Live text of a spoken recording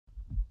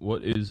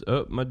What is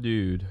up, my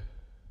dude?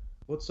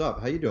 What's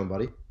up? How you doing,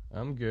 buddy?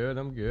 I'm good.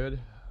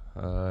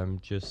 I'm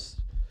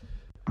just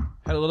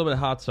had a little bit of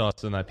hot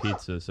sauce in that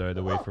pizza, so I had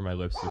to wait for my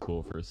lips to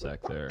cool for a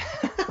sec there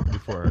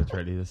before I was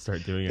ready to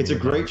start doing it. It's a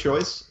great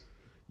choice.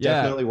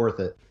 Yeah, Definitely worth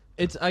it.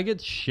 I get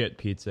shit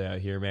pizza out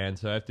here, man.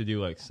 So I have to do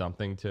like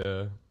something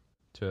to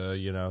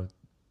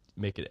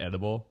make it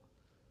edible.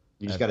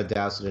 You just got to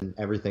douse it in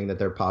everything that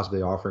they're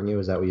possibly offering you.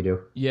 Is that what you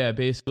do? Yeah,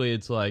 basically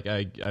it's like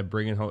I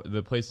bring it home.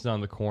 The place is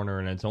on the corner,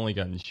 and it's only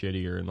gotten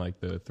shittier in like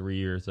the 3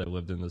 years I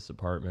lived in this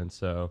apartment.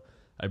 So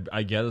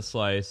I get a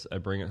slice, I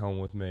bring it home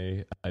with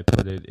me, I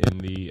put it in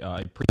the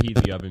I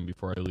preheat the oven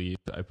before I leave.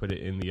 I put it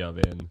in the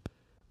oven.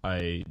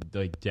 I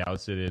like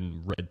douse it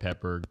in red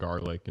pepper,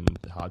 garlic, and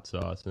hot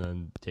sauce, and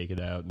then take it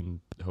out and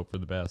hope for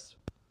the best.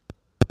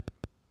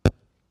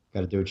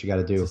 Got to do what you got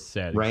to do. It's a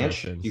sad Ranch?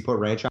 existence. Do you put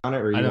ranch on it,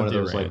 or are you one of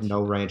those like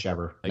no ranch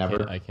ever?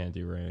 Never. I can't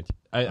do ranch.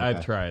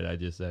 I've tried.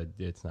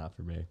 It's not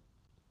for me.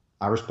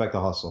 I respect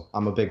the hustle.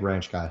 I'm a big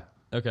ranch guy.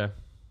 Okay,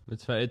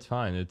 it's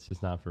fine. It's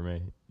just not for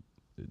me.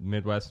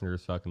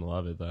 Midwesterners fucking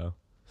love it though.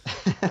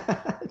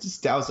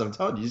 Just douse it. I'm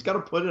telling you, you just got to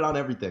put it on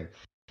everything.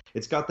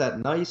 It's got that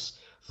nice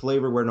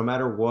flavor where no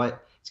matter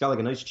what, it's got like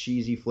a nice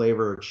cheesy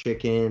flavor of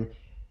chicken.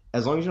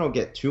 As long as you don't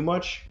get too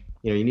much,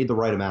 you need the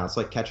right amount. It's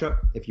like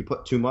ketchup. If you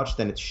put too much,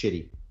 then it's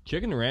shitty.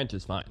 Chicken ranch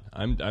is fine.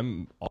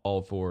 I'm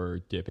all for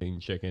dipping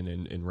chicken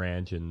in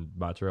ranch and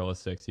mozzarella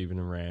sticks even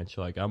in ranch.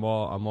 Like I'm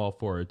all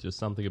for it. Just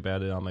something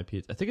about it on my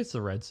pizza. I think it's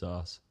the red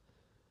sauce.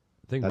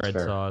 I think That's red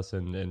fair. sauce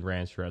and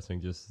ranch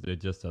dressing just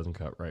doesn't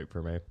cut right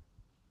for me.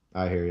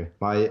 I hear you.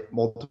 My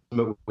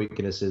ultimate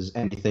weakness is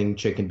anything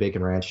chicken,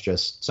 bacon, ranch.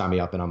 Just sign me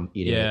up and I'm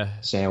eating it.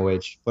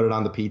 Sandwich. Put it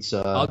on the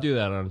pizza. I'll do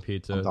that on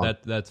pizza.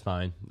 That's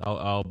fine.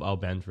 I'll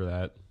bend for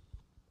that.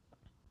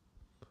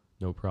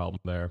 No problem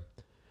there.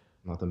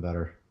 Nothing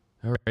better.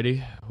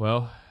 Alrighty.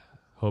 Well,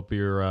 I hope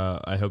you're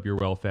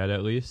well fed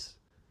at least.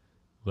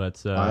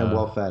 Let's I am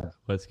well fed.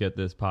 Let's get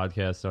this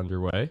podcast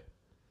underway.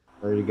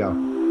 There you go.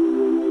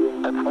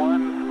 That's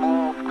one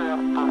small step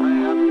for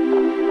man,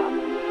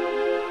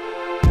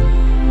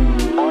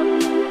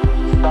 one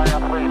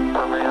giant leap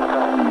for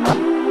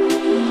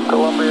mankind.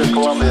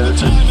 Columbia,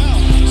 this is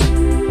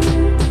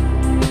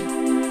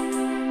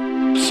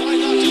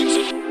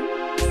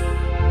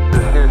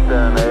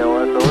Houston,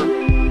 AOS, over.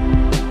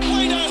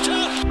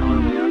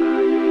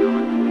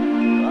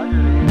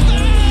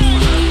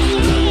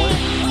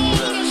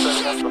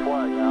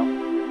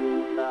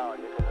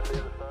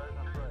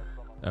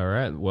 All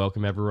right,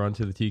 welcome everyone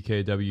to the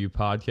TKW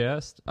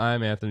podcast.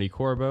 I'm Anthony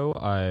Corbo.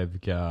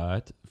 I've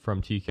got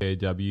from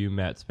TKW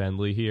Matt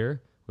Spendley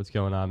here. What's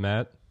going on,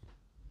 Matt?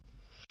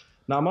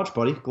 Not much,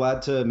 buddy.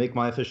 Glad to make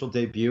my official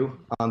debut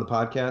on the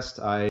podcast.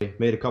 I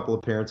made a couple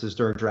appearances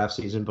during draft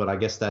season, but I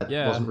guess that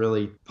wasn't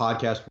really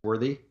podcast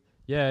worthy.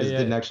 It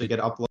didn't actually get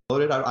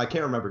uploaded. I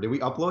can't remember. Did we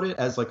upload it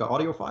as like an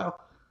audio file?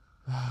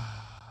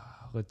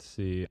 Let's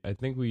see. I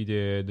think we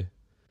did.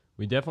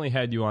 We definitely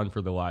had you on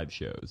for the live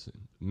shows.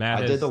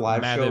 I did the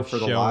live show for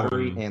the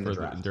lottery and the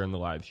draft. During the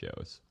live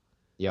shows.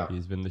 Yeah.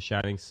 He's been the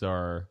shining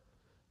star.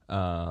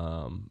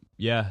 And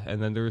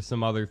then there were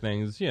some other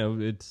things.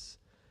 This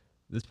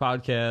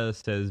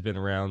podcast has been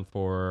around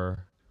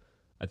for,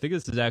 I think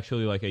this is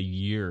actually like a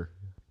year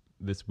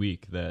this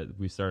week that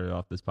we started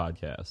off this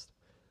podcast.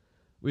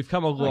 We've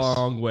come a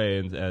long way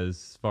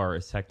as far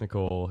as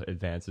technical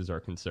advances are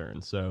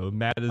concerned. So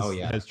Matt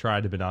has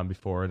tried to be on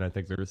before, and I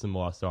think there's some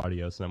lost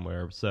audio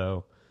somewhere.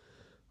 So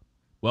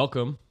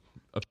welcome,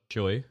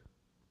 officially.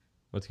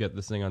 Let's get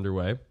this thing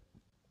underway.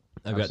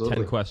 I've got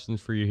 10 questions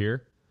for you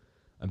here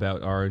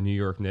about our New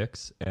York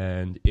Knicks,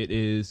 and it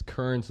is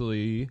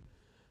currently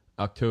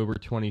October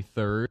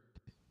 23rd.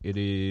 It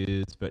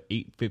is about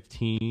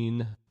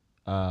 8:15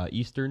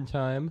 Eastern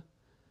time.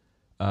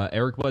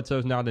 Eric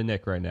Bledsoe's not a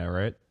Knick right now,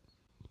 right?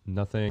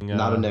 Nothing.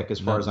 Not a Knick, as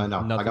far as I know.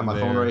 I got my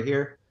phone right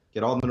here.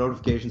 Get all the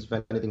notifications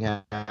if anything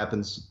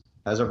happens.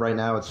 As of right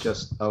now, it's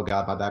just, oh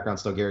God, my background's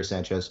still Gary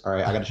Sanchez. All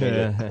right, I got to change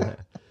it.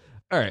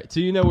 All right,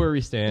 so you know where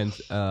we stand.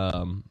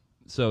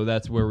 So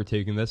that's where we're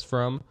taking this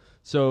from.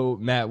 So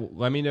Matt,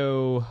 let me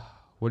know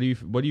what are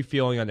you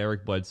feeling on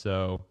Eric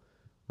Bledsoe?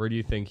 Where do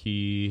you think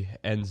he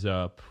ends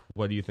up?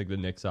 What do you think the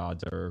Knicks'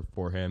 odds are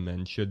for him,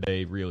 and should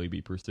they really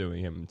be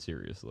pursuing him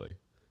seriously?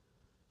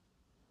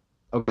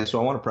 Okay, so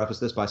I want to preface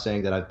this by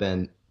saying that I've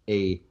been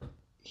a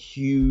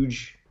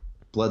huge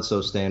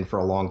Bledsoe stan for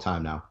a long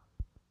time now.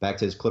 Back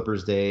to his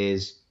Clippers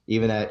days,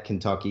 even at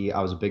Kentucky,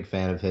 I was a big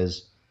fan of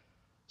his.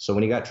 So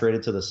when he got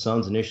traded to the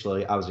Suns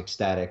initially, I was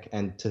ecstatic.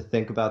 And to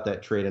think about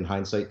that trade in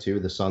hindsight, too,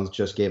 the Suns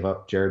just gave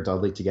up Jared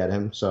Dudley to get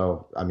him.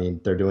 So, I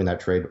mean, they're doing that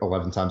trade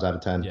 11 times out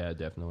of 10. Yeah,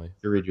 definitely.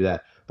 To redo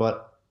that.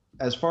 But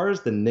as far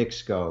as the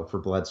Knicks go for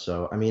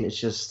Bledsoe, I mean, it's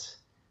just,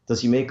 does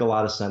he make a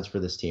lot of sense for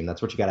this team?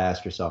 That's what you got to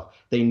ask yourself.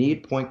 They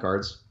need point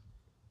guards,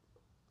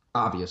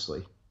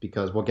 obviously,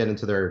 because we'll get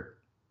into their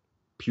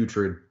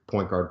putrid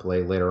point guard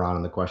play later on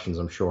in the questions,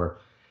 I'm sure.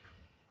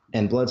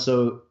 And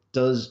Bledsoe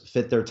does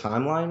fit their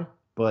timeline,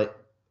 but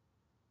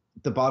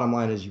the bottom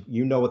line is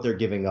you know what they're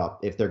giving up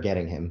if they're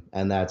getting him,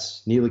 and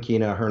that's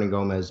Ntilikina, Hernan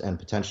Gomez, and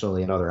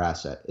potentially another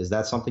asset. Is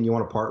that something you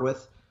want to part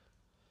with?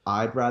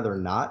 I'd rather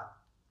not.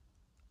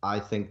 I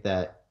think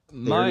that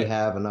they already My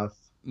have enough.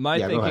 my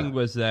Yeah, go thinking ahead.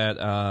 was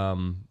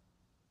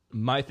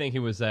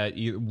that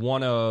either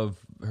one of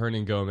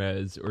Hernan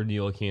Gomez or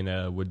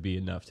Ntilikina would be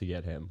enough to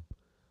get him.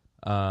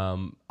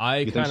 You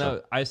think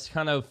so? I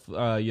kind of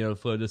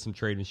floated some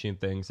trade machine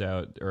things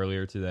out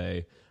earlier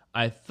today.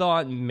 I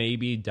thought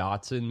maybe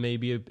Dotson may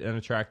be an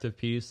attractive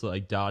piece,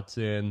 like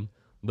Dotson,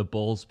 the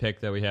Bulls pick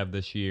that we have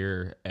this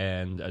year,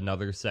 and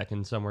another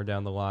second somewhere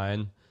down the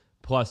line.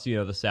 Plus,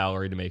 the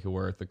salary to make it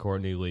worth the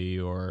Courtney Lee,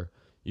 or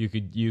you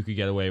could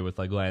get away with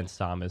like Lance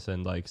Thomas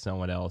and like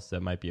someone else that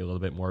might be a little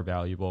bit more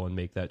valuable and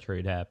make that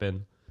trade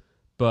happen.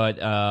 But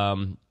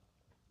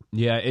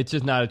yeah, it's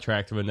just not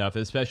attractive enough,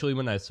 especially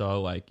when I saw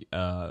like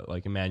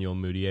Emmanuel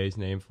Moutier's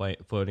name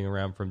floating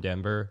around from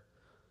Denver.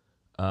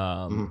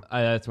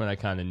 That's when I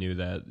kind of knew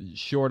that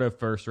short of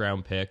first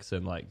round picks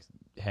and like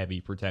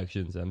heavy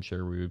protections, I'm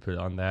sure we would put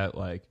on that.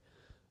 Like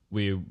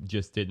we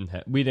just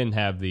didn't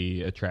have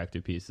the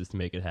attractive pieces to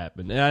make it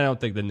happen, and I don't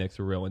think the Knicks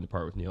were willing to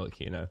part with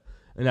Ntilikina.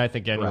 And I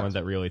think anyone Correct.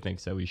 that really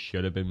thinks that we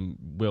should have been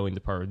willing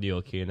to part with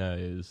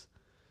Ntilikina is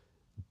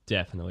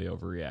definitely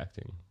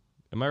overreacting.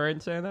 Am I right in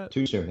saying that?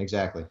 Too soon,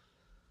 exactly.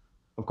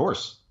 Of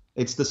course.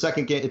 It's the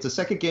second game. It's the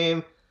second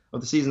game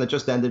of the season that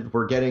just ended.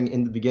 We're getting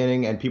in the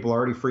beginning, and people are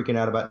already freaking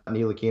out about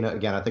Ntilikina.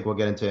 Again, I think we'll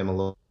get into him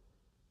a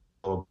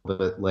little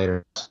bit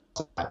later.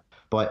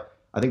 But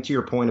I think to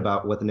your point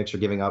about what the Knicks are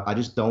giving up, I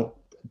just don't.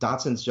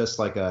 Dotson's just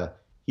like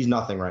he's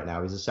nothing right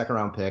now. He's a second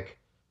round pick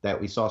that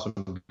we saw some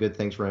good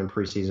things for him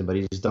preseason, but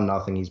he's done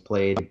nothing. He's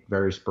played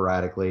very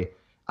sporadically.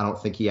 I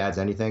don't think he adds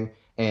anything.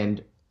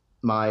 And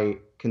my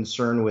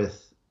concern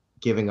with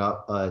giving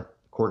up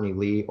Courtney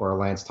Lee or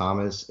Lance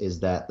Thomas is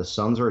that the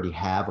Suns already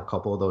have a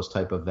couple of those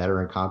type of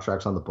veteran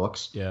contracts on the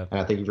books. Yeah. And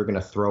I think if you're going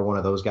to throw one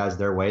of those guys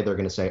their way, they're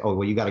going to say, oh,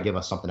 well, you got to give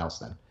us something else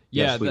then.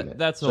 Yeah, Sweeten it.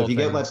 that's the so whole if you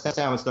thing. get Lance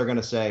Thomas, they're going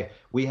to say,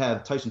 we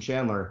have Tyson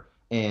Chandler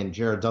and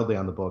Jared Dudley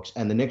on the books,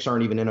 and the Knicks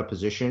aren't even in a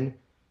position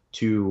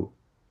to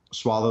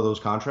swallow those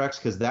contracts,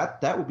 because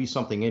that would be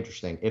something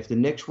interesting. If the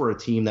Knicks were a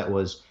team that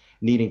was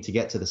needing to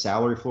get to the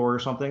salary floor or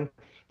something,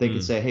 they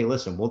could say, hey,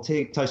 listen, we'll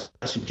take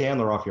Tyson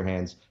Chandler off your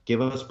hands,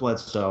 give us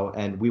Bledsoe,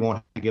 and we won't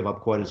have to give up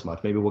quite as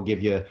much. Maybe we'll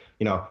give you,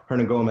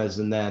 Hernan Gomez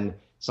and then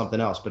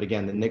something else. But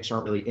again, the Knicks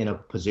aren't really in a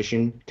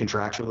position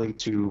contractually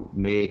to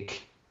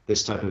make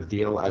this type of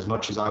deal. As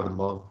much as I would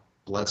love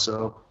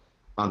Bledsoe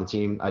on the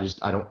team, I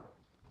don't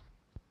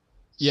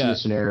see a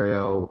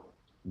scenario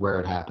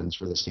where it happens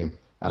for this team.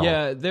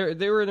 Yeah,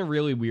 they were in a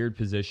really weird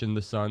position,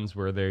 the Suns,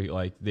 where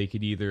they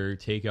could either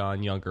take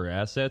on younger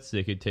assets,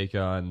 they could take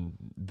on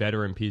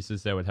veteran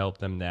pieces that would help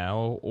them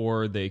now,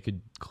 or they could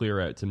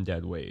clear out some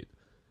dead weight.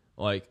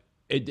 Like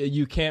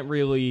you can't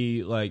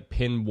really like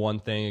pin one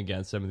thing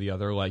against some of the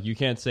other. Like you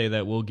can't say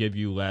that we'll give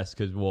you less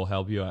because we'll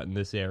help you out in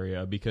this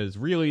area, because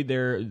really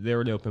they're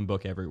an open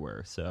book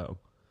everywhere. So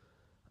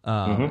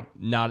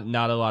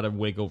not a lot of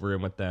wiggle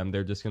room with them.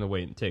 They're just going to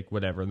wait and take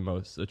whatever the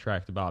most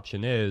attractive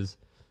option is.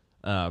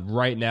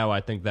 Right now,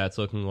 I think that's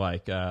looking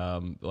like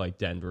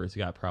Denver's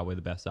got probably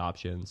the best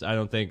options.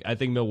 I think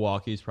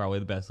Milwaukee's probably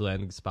the best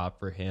landing spot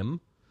for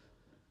him,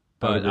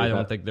 but I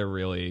don't think they're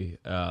really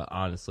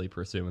honestly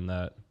pursuing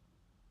that.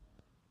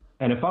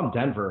 And if I'm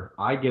Denver,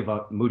 I give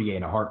up Moutier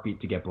in a heartbeat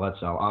to get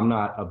Bledsoe. I'm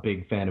not a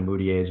big fan of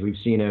Moutier's. We've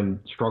seen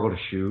him struggle to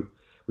shoot.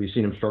 We've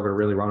seen him struggle to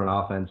really run an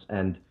offense.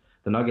 And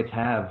the Nuggets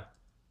have,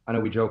 I know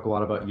we joke a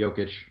lot about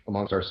Jokic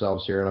amongst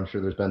ourselves here, and I'm sure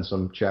there's been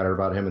some chatter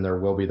about him, and there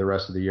will be the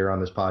rest of the year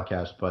on this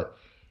podcast, but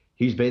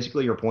he's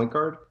basically your point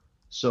guard.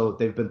 So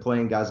they've been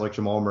playing guys like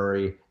Jamal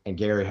Murray and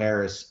Gary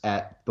Harris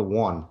at the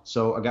one.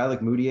 So a guy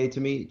like Moutier,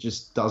 to me,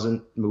 just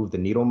doesn't move the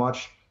needle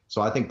much.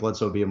 So I think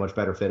Bledsoe would be a much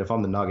better fit. If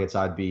I'm the Nuggets,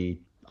 I'd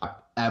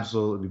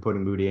absolutely be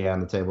putting Moutier on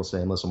the table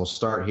saying, listen, we'll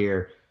start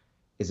here.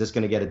 Is this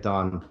going to get it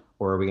done,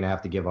 or are we going to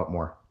have to give up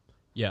more?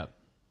 Yeah.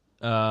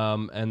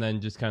 And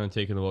then just kind of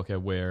taking a look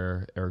at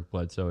where Eric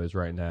Bledsoe is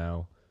right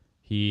now.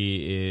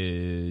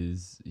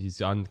 He's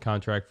on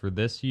contract for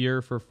this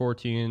year for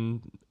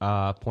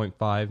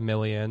 $14.5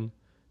 million.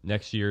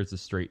 Next year is a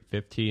straight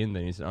 15.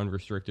 Then he's an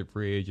unrestricted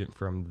free agent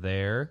from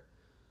there.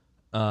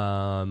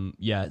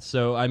 Yeah.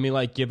 So I mean,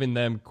 like giving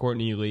them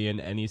Courtney Lee in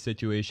any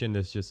situation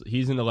is just,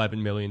 he's an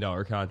 $11 million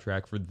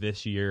contract for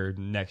this year,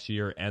 next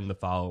year, and the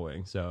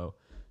following. So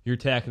you're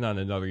tacking on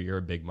another year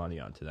of big money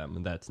onto them,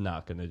 and that's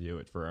not going to do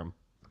it for him.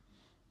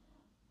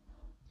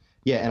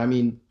 Yeah, and I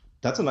mean,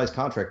 that's a nice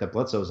contract that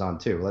Bledsoe's on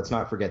too. Let's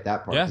not forget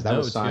that part. Yeah, 'cause that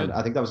was it's signed. good.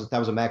 I think that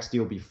was a max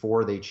deal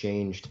before they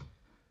changed,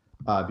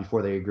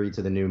 before they agreed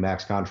to the new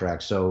max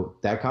contract. So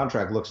that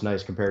contract looks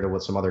nice compared to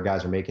what some other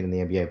guys are making in the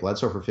NBA.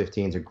 Bledsoe for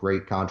 15 is a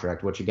great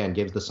contract, which again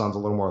gives the Suns a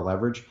little more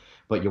leverage.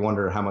 But you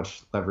wonder how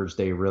much leverage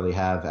they really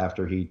have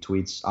after he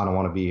tweets, "I don't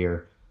want to be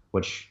here,"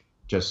 which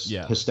just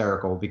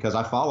hysterical, because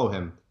I follow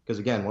him. Because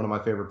again, one of my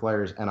favorite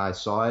players, and I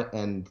saw it,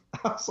 and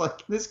I was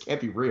like, "This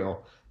can't be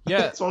real."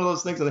 Yeah, it's one of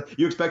those things that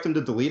you expect him to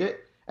delete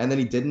it, and then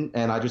he didn't,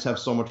 and I just have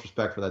so much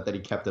respect for that he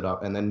kept it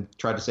up, and then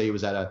tried to say he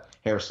was at a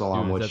hair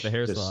salon, He was which at the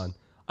hair just salon.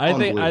 I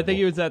think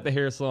he was at the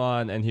hair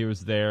salon, and he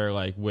was there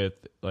like with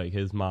like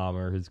his mom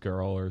or his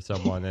girl or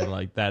someone, and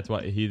like that's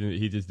why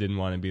he just didn't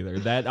want to be there.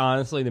 That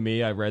honestly, to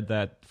me, I read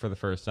that for the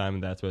first time,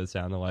 and that's what it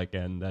sounded like,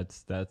 and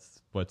that's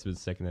what's been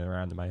sticking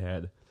around in my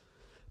head.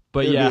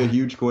 But It'd yeah, be a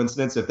huge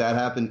coincidence if that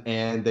happened,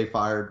 and they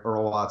fired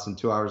Earl Watson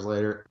 2 hours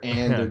later,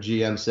 and their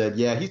GM said,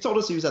 "Yeah, he told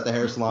us he was at the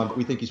hair salon, but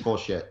we think he's full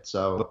of shit."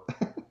 So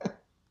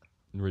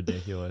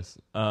ridiculous.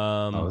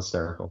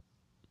 Hysterical.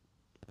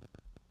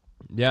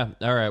 Yeah.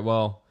 All right.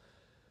 Well.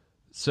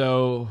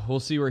 So we'll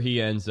see where he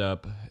ends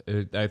up.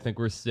 I think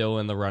we're still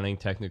in the running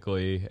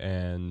technically,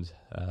 and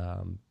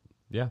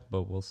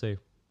but we'll see.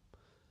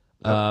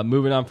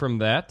 Moving on from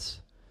that,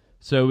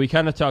 so we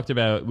kind of touched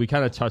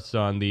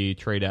on the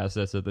trade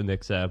assets that the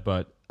Knicks have,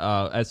 but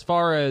as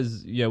far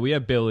as we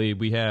have Billy,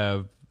 we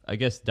have I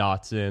guess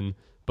Dotson,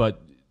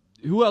 but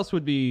who else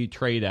would be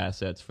trade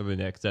assets for the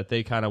Knicks that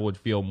they kind of would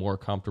feel more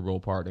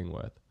comfortable parting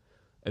with?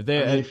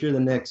 If you're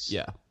the Knicks,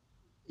 yeah,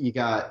 you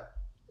got.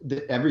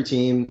 Every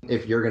team,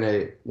 if you're going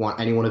to want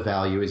anyone of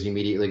value, is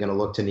immediately going to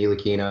look to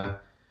Ntilikina.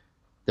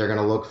 They're going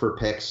to look for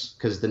picks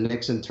because the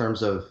Knicks, in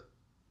terms of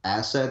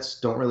assets,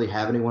 don't really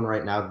have anyone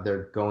right now that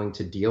they're going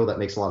to deal that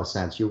makes a lot of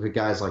sense. You look at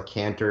guys like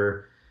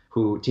Cantor,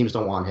 who teams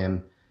don't want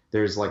him.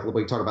 There's like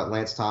we talk about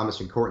Lance Thomas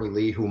and Courtney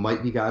Lee, who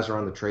might be guys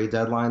around the trade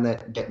deadline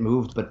that get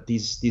moved, but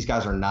these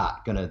guys are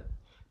not going to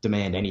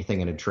demand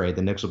anything in a trade.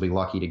 The Knicks will be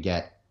lucky to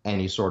get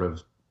any sort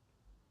of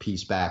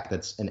piece back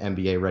that's an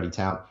NBA-ready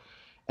talent.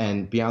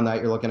 And beyond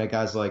that, you're looking at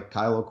guys like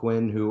Kyle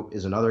O'Quinn, who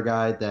is another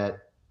guy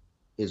that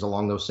is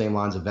along those same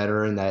lines, a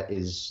veteran that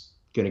is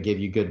going to give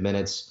you good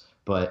minutes,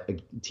 but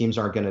teams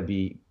aren't going to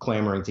be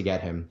clamoring to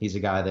get him. He's a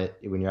guy that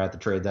when you're at the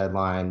trade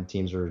deadline,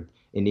 teams are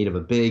in need of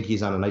a big.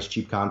 He's on a nice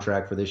cheap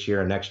contract for this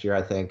year and next year,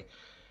 I think.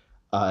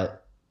 The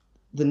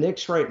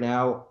Knicks right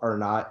now are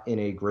not in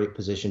a great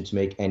position to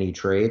make any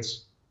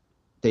trades.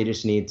 They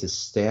just need to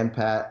stand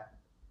pat,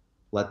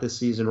 let this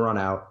season run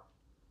out,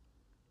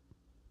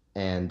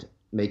 and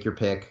make your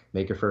pick,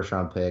 make your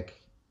first-round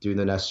pick, do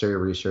the necessary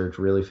research,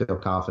 really feel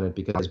confident,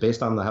 because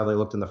based on how they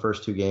looked in the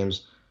first two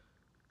games,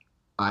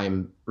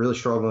 I'm really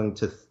struggling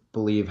to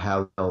believe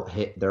how they'll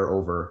hit their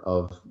over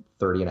of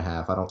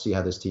 30.5. I don't see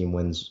how this team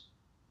wins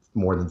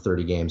more than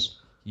 30 games.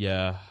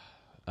 Yeah,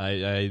 I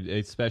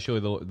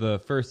especially the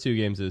first two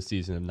games of the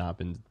season have not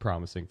been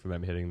promising for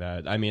them hitting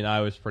that. I mean,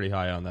 I was pretty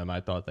high on them. I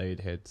thought they'd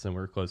hit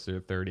somewhere closer to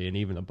 30 and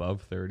even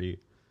above 30.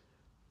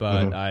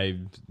 But I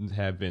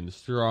have been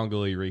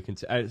strongly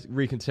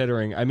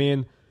reconsidering. I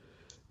mean,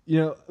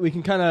 we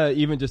can kind of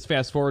even just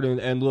fast forward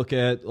and look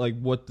at like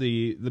what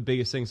the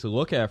biggest things to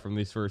look at from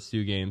these first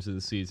two games of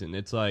the season.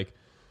 It's like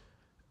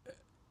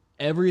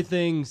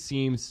everything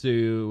seems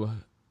to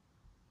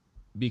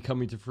be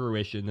coming to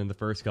fruition in the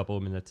first couple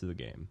of minutes of the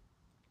game.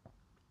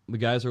 The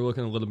guys are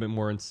looking a little bit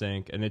more in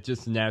sync, and it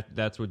just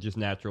that's what just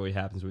naturally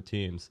happens with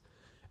teams.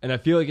 And I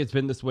feel like it's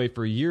been this way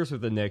for years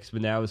with the Knicks,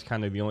 but now is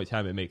kind of the only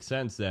time it makes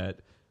sense that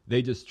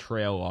they just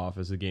trail off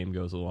as the game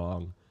goes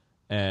along.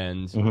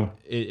 And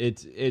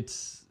it's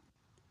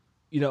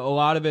a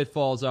lot of it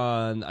falls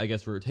on, I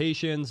guess,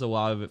 rotations. A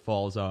lot of it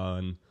falls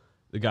on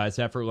the guys'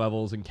 effort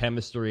levels and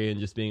chemistry and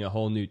just being a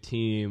whole new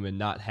team and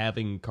not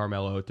having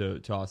Carmelo to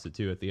toss it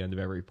to at the end of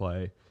every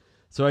play.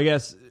 So I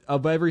guess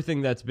of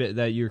everything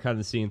that you're kind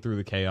of seeing through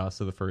the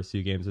chaos of the first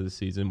two games of the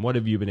season, what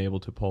have you been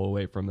able to pull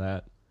away from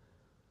that?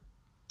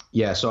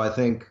 Yeah, so I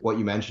think what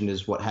you mentioned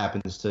is what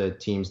happens to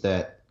teams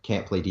that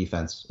can't play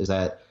defense is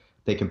that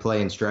they can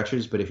play in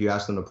stretches, but if you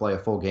ask them to play a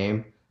full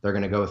game, they're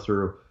going to go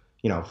through,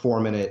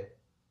 4-minute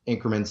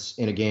increments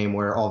in a game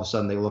where all of a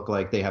sudden they look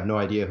like they have no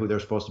idea who they're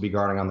supposed to be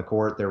guarding on the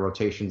court. Their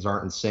rotations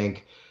aren't in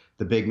sync.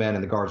 The big men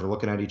and the guards are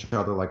looking at each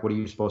other like, what are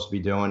you supposed to be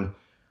doing?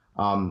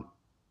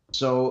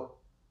 So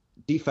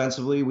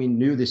defensively, we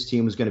knew this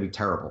team was going to be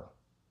terrible.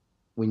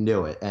 We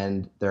knew it,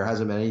 and there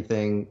hasn't been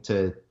anything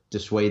to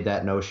dissuade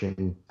that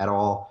notion at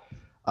all.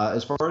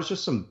 As far as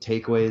just some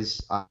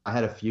takeaways, I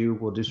had a few.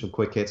 We'll do some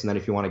quick hits, and then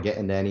if you want to get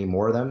into any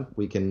more of them,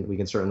 we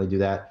can certainly do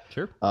that.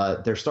 Sure.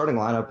 Their starting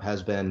lineup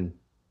has been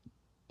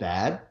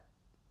bad,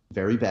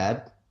 very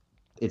bad.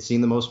 It's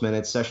seen the most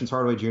minutes. Sessions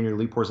Hardaway Jr.,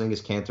 Lee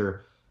Porzingis,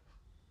 Cantor.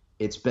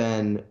 It's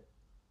been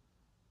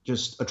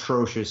just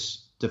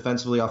atrocious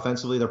defensively.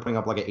 Offensively, they're putting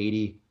up like an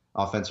 80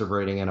 offensive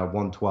rating and a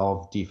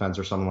 112 defense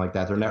or something like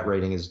that. Their net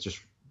rating is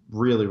just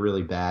really,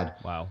 really bad.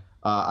 Wow.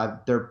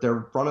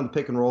 They're running the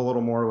pick and roll a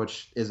little more,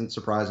 which isn't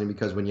surprising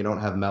because when you don't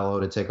have Melo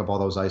to take up all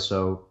those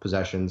ISO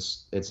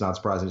possessions, it's not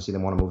surprising to see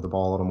them want to move the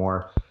ball a little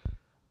more.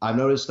 I've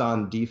noticed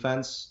on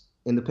defense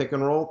in the pick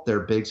and roll, their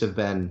bigs have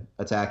been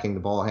attacking the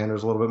ball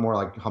handlers a little bit more,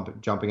 like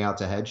jumping out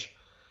to hedge.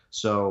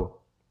 So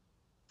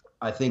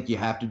I think you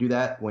have to do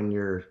that when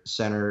your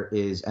center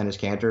is Enes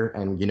Kanter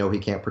and he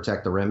can't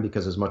protect the rim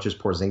because as much as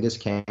Porzingis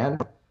can,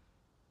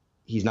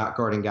 he's not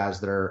guarding guys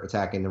that are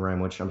attacking the rim,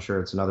 which I'm sure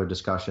it's another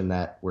discussion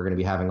that we're going to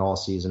be having all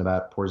season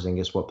about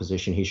Porzingis, what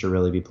position he should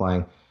really be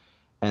playing.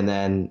 And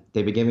then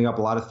they've been giving up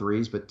a lot of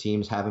threes, but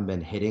teams haven't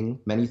been hitting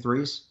many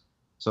threes.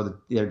 So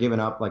they're giving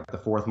up like the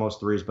fourth most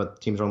threes,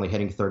 but teams are only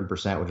hitting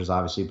 30%, which is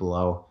obviously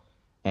below.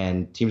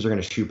 And teams are going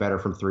to shoot better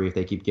from three if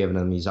they keep giving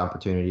them these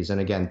opportunities.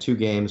 And again, 2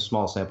 games,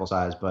 small sample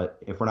size, but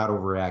if we're not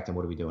overreacting,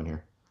 what are we doing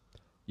here?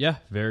 Yeah,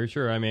 very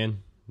true. I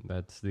mean,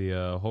 that's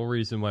the whole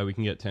reason why we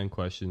can get 10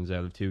 questions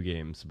out of 2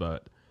 games.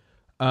 But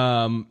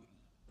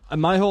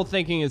my whole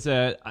thinking is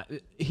that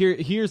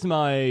here's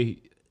my,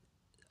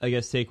 I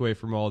guess, takeaway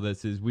from all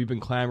this is we've been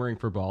clamoring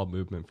for ball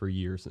movement for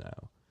years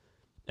now.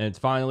 And it's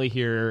finally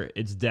here.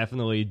 It's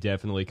definitely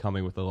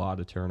coming with a lot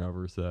of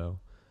turnovers, though.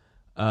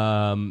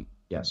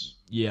 Yes.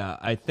 Yeah,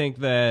 I think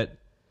that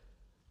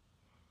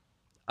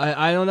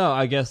I don't know.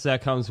 I guess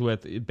that comes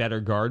with better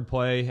guard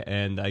play,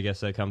 and I guess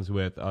that comes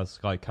with us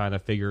like kind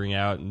of figuring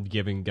out and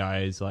giving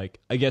guys like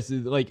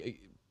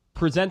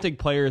presenting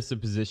players the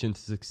position to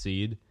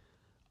succeed.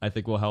 I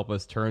think will help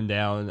us turn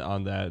down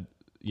on that,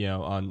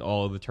 on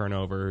all of the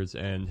turnovers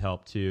and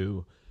help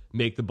to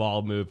make the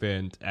ball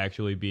movement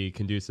actually be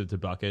conducive to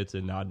buckets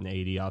and not an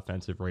 80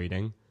 offensive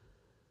rating.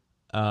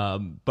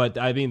 But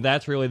I mean,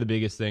 that's really the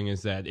biggest thing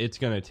is that it's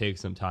going to take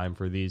some time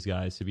for these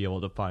guys to be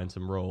able to find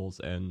some roles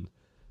and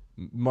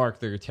mark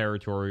their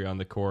territory on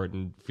the court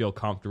and feel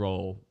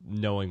comfortable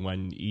knowing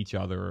when each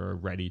other are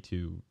ready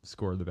to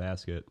score the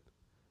basket.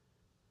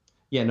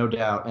 Yeah, no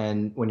doubt.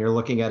 And when you're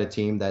looking at a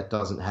team that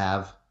doesn't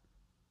have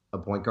a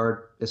point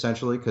guard,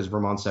 essentially, because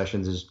Vermont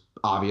Sessions is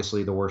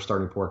obviously the worst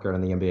starting point guard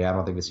in the NBA. I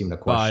don't think it's even a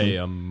question.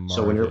 By a margin.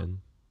 So when you're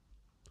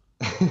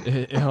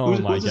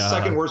who's the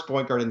second worst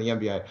point guard in the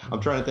NBA? I'm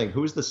trying to think.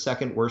 Who's the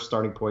second worst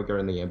starting point guard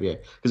in the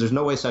NBA? Because there's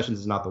no way Sessions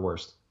is not the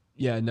worst.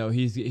 Yeah, no,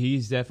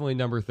 he's definitely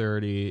number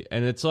 30,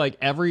 and it's like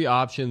every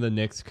option the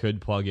Knicks could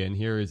plug in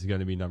here is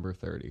going to be number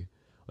 30.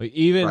 Like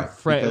even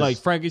right,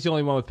 Frankie's the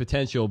only one with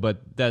potential,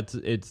 but that's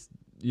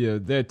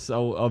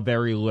a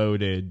very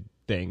loaded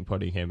thing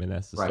putting him in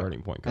as the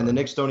starting point guard. And the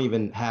Knicks don't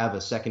even have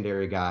a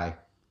secondary guy.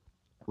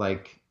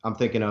 Like I'm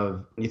thinking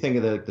of when you think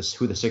of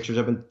who the Sixers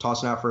have been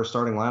tossing out for a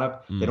starting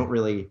lineup, they don't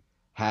really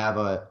have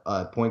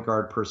a point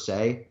guard per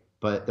se,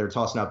 but they're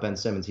tossing out Ben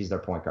Simmons. He's their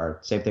point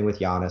guard. Same thing with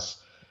Giannis.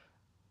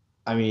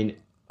 I mean,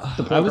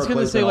 I was going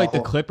to say like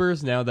the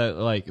Clippers now that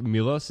like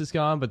Milos is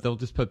gone, but they'll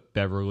just put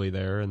Beverly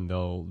there and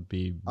they'll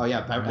be. Oh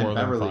yeah, and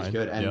Beverly's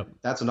good, and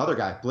that's another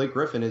guy. Blake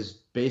Griffin is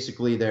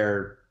basically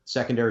their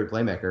secondary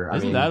playmaker.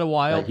 Isn't that a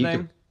wild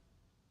thing?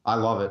 I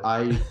love it.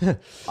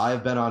 I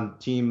have been on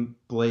Team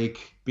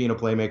Blake being a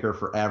playmaker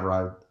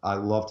forever. I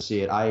love to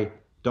see it. I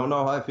don't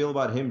know how I feel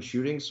about him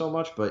shooting so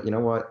much, but you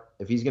know what?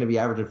 If he's going to be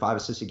averaging 5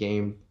 assists a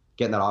game,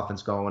 getting that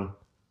offense going,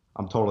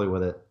 I'm totally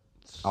with it.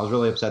 I was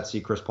really upset to see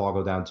Chris Paul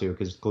go down too,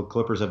 because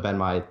Clippers have been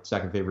my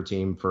second favorite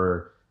team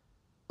for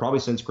probably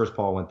since Chris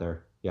Paul went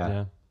there.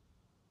 Yeah.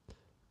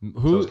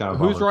 Who's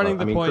running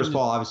the point? Chris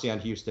Paul obviously on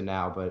Houston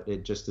now, but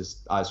it just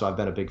is. So I've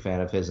been a big fan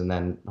of his, and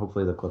then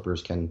hopefully the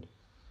Clippers can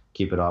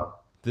keep it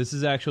up. This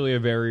is actually a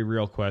very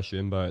real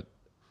question, but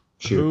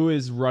who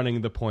is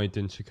running the point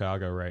in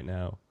Chicago right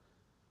now?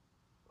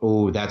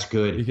 Oh, that's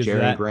good.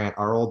 Jaren Grant,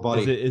 our old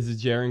buddy. Is it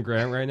Jaren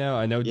Grant right now?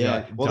 I know.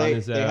 Yeah. Dunn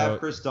is out. They have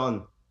Chris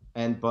Dunn.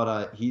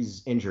 But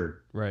he's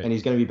injured, right? And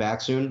he's going to be back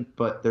soon.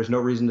 But there's no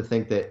reason to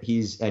think that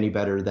he's any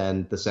better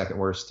than the second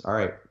worst. All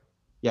right,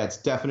 yeah, it's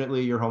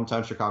definitely your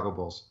hometown Chicago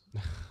Bulls.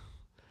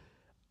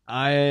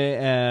 I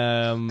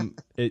am.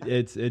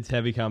 It's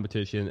heavy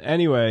competition.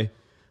 Anyway,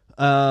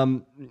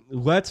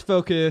 let's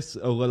focus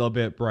a little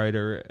bit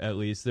brighter. At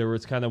least there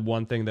was kind of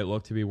one thing that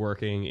looked to be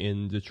working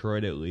in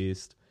Detroit. At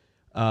least,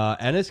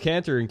 Enes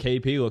Kanter and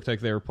KP looked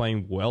like they were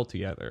playing well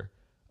together.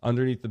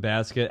 Underneath the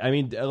basket. I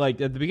mean, like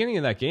at the beginning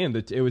of that game,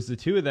 it was the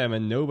two of them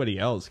and nobody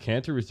else.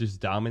 Kanter was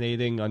just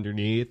dominating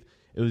underneath.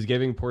 It was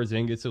giving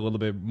Porzingis a little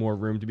bit more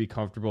room to be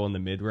comfortable in the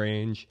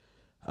mid-range.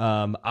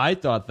 I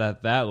thought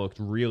that looked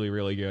really,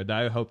 really good.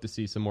 I hope to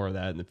see some more of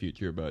that in the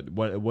future. But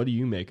what do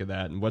you make of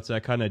that? And what's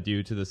that kind of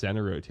do to the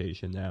center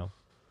rotation now?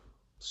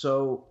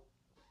 So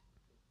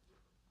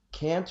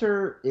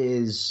Kanter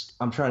is,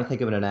 I'm trying to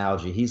think of an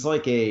analogy. He's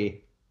like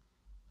a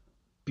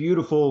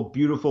beautiful,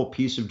 beautiful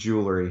piece of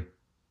jewelry.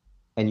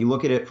 And you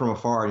look at it from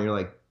afar and you're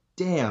like,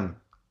 damn,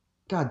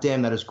 God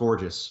damn, that is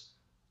gorgeous.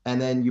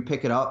 And then you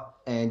pick it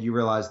up and you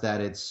realize that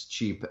it's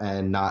cheap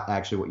and not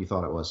actually what you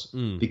thought it was.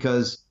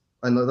 Because,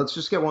 and let's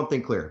just get one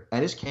thing clear.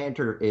 Enes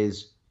Kanter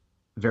is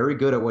very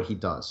good at what he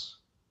does.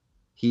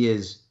 He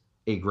is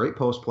a great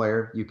post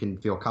player. You can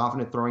feel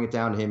confident throwing it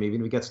down to him.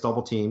 Even if he gets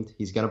double teamed,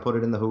 he's going to put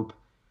it in the hoop.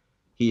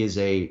 He is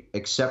a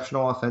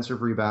exceptional offensive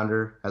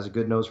rebounder, has a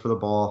good nose for the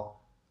ball.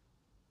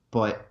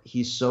 But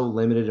he's so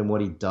limited in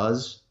what he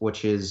does,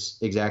 which is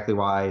exactly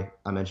why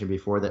I mentioned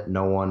before that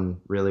no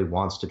one really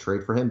wants to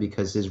trade for him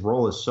because his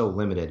role is so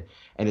limited.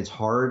 And it's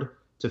hard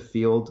to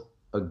field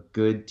a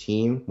good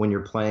team when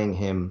you're playing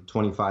him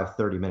 25,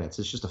 30 minutes.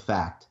 It's just a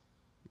fact.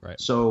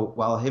 Right. So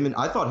while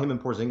I thought him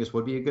and Porzingis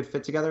would be a good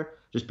fit together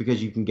just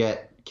because you can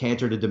get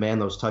Kanter to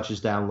demand those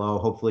touches down low.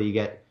 Hopefully you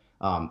get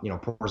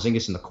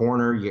Porzingis in the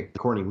corner, you get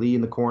Courtney Lee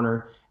in the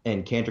corner,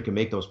 and Kanter can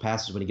make those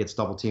passes when he gets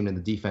double teamed and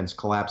the defense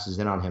collapses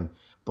in on him.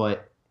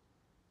 But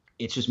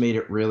it's just made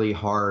it really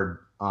hard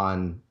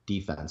on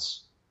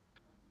defense.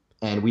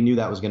 And we knew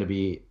that was going to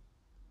be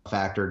a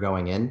factor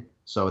going in,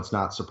 so it's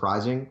not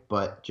surprising.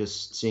 But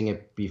just seeing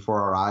it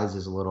before our eyes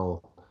is a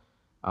little,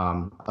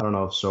 I don't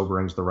know if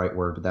sobering is the right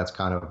word, but that's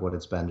kind of what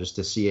it's been, just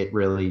to see it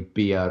really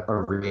be a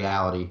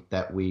reality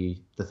that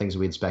the things that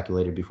we had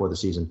speculated before the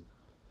season.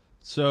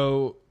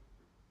 So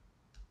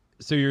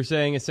you're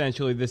saying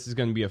essentially this is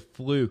going to be a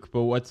fluke,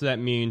 but what's that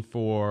mean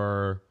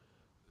for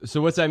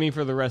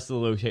the rest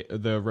of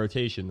the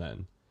rotation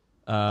then?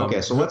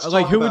 Okay, so let's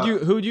like talk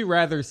who would you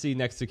rather see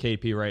next to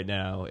KP right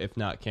now if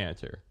not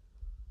Cantor?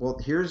 Well,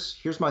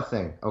 here's my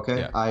thing.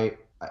 Okay, Yeah.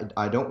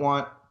 I don't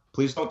want.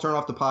 Please don't turn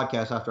off the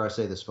podcast after I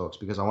say this, folks,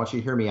 because I want you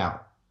to hear me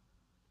out.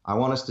 I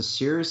want us to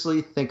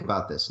seriously think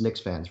about this, Knicks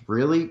fans.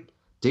 Really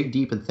dig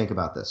deep and think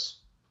about this.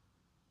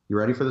 You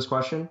ready for this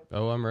question?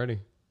 Oh, I'm ready.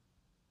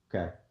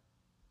 Okay.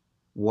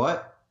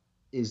 What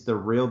is the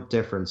real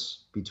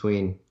difference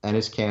between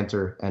Enes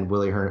Kanter and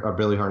Billy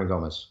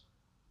Hernan-Gomez?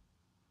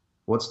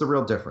 What's the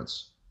real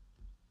difference?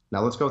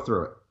 Now let's go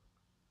through it.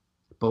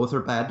 Both are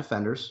bad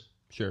defenders.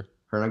 Sure.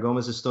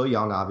 Hernan-Gomez is still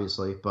young,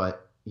 obviously,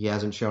 but he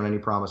hasn't shown any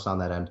promise on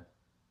that end.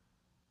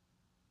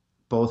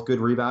 Both good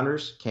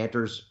rebounders.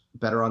 Kanter's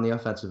better on the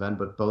offensive end,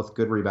 but both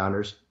good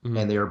rebounders. Mm-hmm.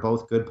 And they are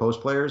both good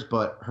post players,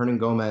 but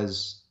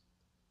Hernan-Gomez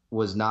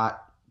was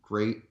not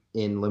great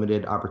in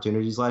limited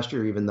opportunities last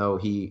year, even though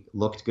he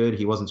looked good.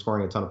 He wasn't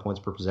scoring a ton of points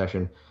per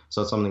possession,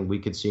 so it's something we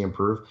could see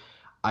improve.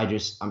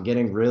 I'm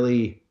getting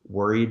really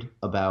worried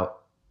about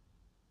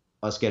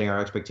us getting our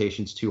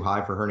expectations too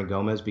high for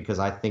Hernan-Gomez because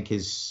I think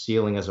his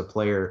ceiling as a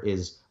player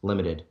is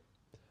limited.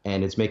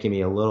 And it's making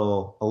me a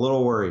little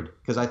worried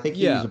because I think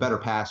he's a better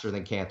passer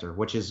than Kanter,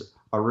 which is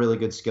a really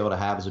good skill to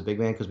have as a big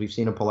man because we've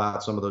seen him pull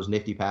out some of those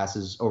nifty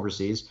passes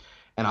overseas.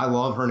 And I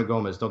love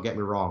Hernan-Gomez, don't get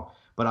me wrong.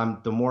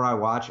 But the more I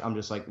watch, I'm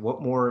just like,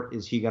 what more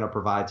is he going to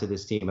provide to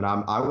this team? And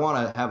I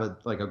want to have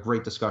a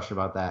great discussion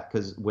about that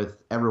with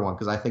everyone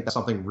because I think that's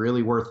something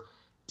really worth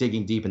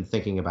digging deep and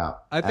thinking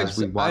about. I think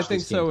so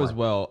play. as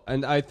well,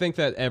 and I think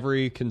that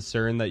every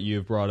concern that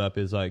you've brought up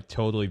is like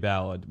totally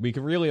valid. We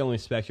can really only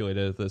speculate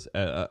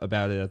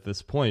about it at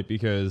this point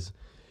because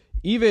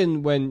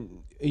even when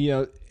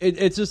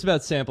it's just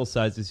about sample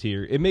sizes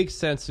here, it makes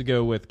sense to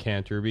go with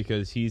Kanter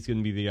because he's going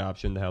to be the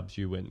option that helps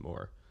you win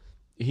more.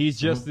 He's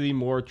just the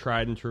more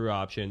tried and true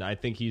option. I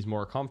think he's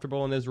more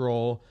comfortable in his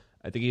role.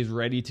 I think he's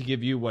ready to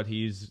give you what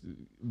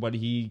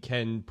he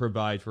can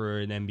provide for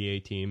an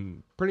NBA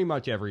team pretty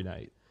much every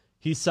night.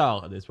 He's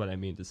solid, is what I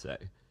mean to say.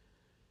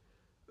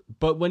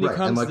 But when it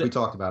comes, and we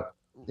talked about,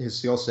 his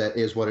skill set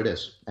is what it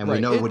is, and we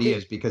know what he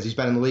is because he's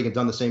been in the league and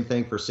done the same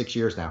thing for 6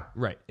 years now.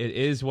 Right, it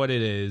is what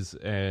it is,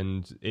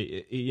 and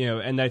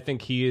and I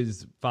think he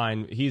is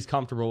fine. He's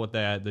comfortable with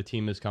that. The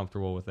team is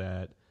comfortable with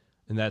that,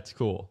 and that's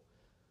cool.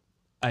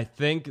 I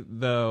think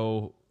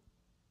though,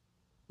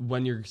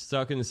 when you're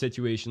stuck in a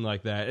situation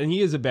like that, and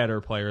he is a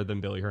better player than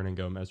Billy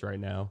Hernan-Gomez right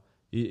now.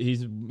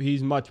 He's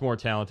much more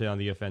talented on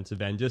the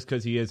offensive end just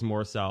because he is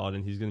more solid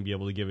and he's going to be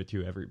able to give it to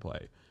you every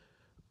play.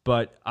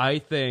 But I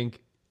think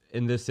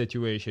in this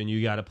situation,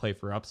 you got to play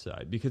for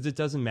upside because it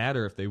doesn't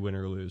matter if they win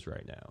or lose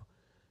right now.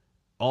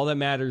 All that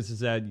matters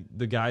is that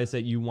the guys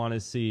that you want to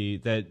see,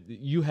 that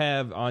you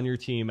have on your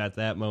team at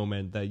that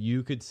moment, that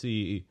you could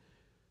see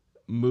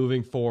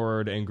moving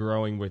forward and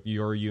growing with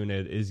your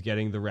unit is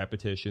getting the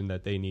repetition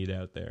that they need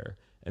out there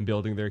and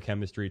building their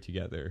chemistry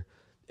together.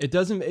 It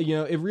doesn't,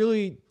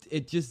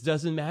 it just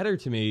doesn't matter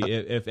to me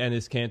if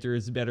Enes Kanter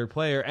is a better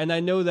player. And I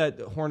know that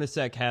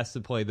Hornacek has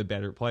to play the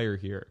better player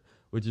here,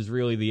 which is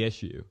really the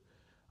issue.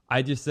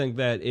 I just think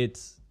that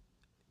it's,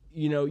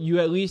 you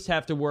at least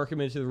have to work him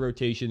into the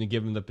rotation and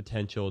give him the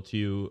potential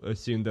to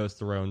assume those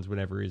thrones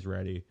whenever he's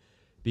ready.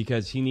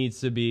 Because he needs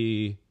to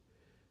be,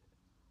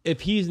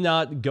 if he's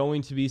not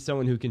going to be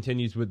someone who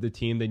continues with the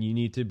team, then you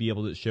need to be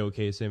able to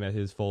showcase him at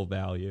his full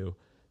value.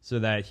 So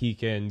that he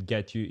can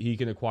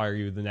acquire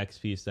you the next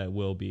piece that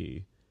will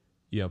be,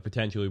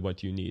 potentially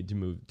what you need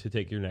to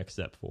take your next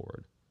step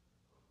forward.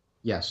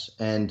 Yes,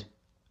 and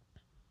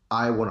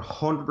I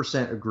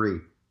 100% agree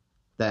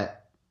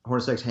that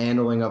Hornacek's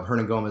handling of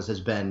Hernan-Gomez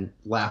has been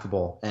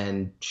laughable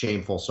and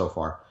shameful so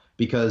far.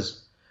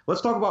 Because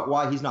let's talk about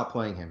why he's not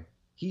playing him.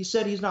 He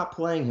said he's not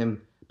playing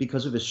him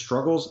because of his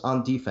struggles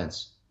on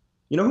defense.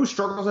 You know who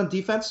struggles on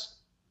defense?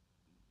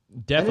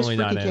 Definitely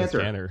not Enes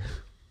Kanter.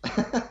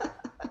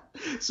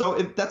 So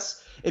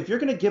if you're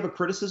going to give a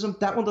criticism,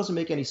 that one doesn't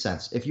make any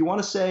sense. If you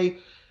want to say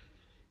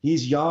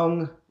he's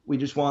young, we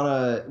didn't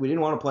want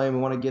to play him,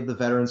 we want to give the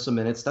veterans some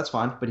minutes, that's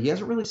fine. But he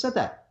hasn't really said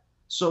that.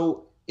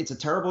 So it's a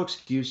terrible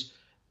excuse.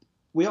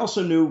 We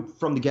also knew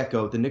from the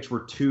get-go the Knicks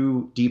were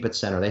too deep at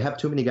center. They have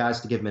too many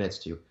guys to give minutes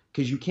to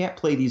because you can't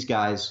play these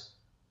guys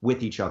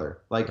with each other.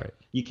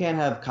 You can't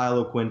have Kyle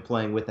O'Quinn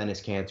playing with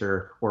Enes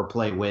Kanter or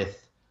play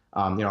with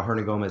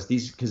Hernan-Gomez.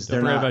 Because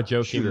they're not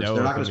shooters.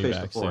 They're not going to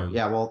space the floor. Soon.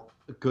 Yeah, well,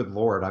 good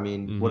Lord. I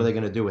mean, what are they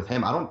going to do with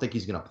him? I don't think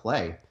he's going to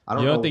play. I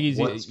don't know what's going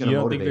to motivate. You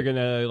don't think they're going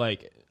to,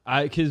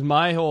 because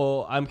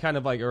I'm kind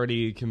of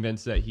already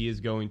convinced that he is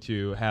going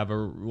to have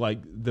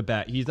the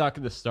bat. He's not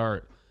going to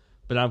start,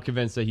 but I'm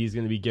convinced that he's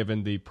going to be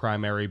given the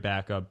primary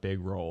backup big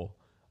role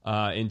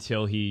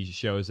until he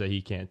shows that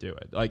he can't do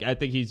it. Like, I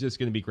think he's just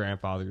going to be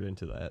grandfathered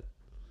into that.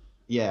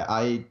 Yeah,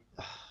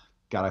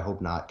 God, I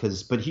hope not.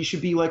 But he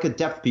should be like a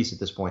depth piece at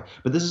this point.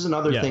 But this is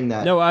another thing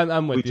that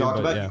I'm with we you, talked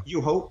about. Yeah.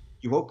 You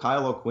hope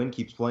Kyle O'Quinn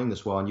keeps playing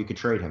this well, and you could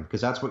trade him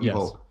because that's what you Yes.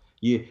 hope.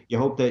 You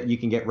hope that you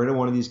can get rid of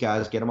one of these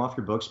guys, get him off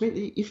your books.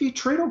 Maybe if you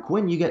trade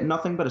O'Quinn, you get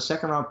nothing but a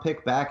second-round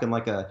pick back and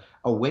like a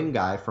wing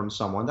guy from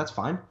someone. That's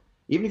fine.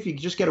 Even if you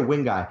just get a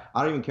wing guy,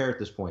 I don't even care at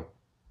this point.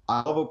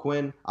 I love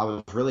O'Quinn. I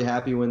was really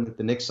happy when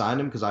the Knicks signed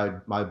him because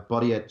my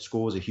buddy at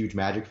school was a huge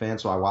Magic fan,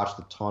 so I watched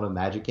a ton of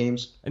Magic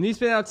games. And he's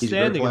been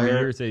outstanding in the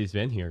years that he's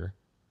been here.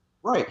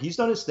 Right. He's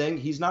done his thing.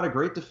 He's not a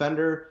great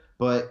defender,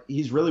 but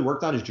he's really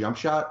worked on his jump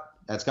shot.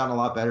 That's gotten a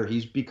lot better.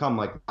 He's become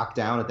like locked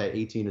down at that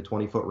 18 to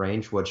 20 foot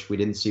range, which we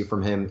didn't see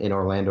from him in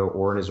Orlando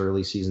or in his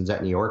early seasons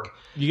at New York.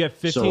 You get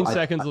 15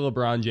 seconds of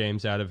LeBron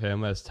James out of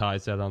him, as Ty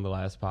said on the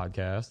last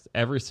podcast,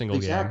 every single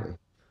game.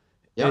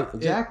 Yeah,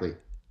 exactly.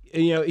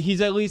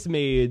 He's at least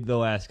made the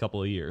last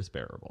couple of years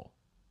bearable.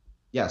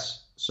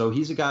 Yes. So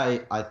he's a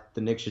guy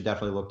the Knicks should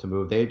definitely look to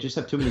move. They just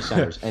have too many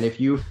centers. And if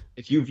you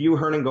view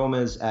Hernan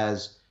Gomez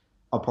as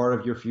a part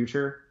of your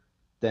future,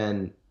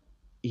 then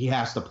he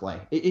has to play.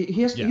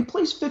 He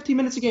plays 15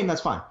 minutes a game.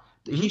 That's fine.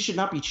 Mm-hmm. He should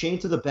not be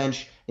chained to the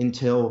bench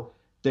until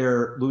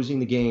they're losing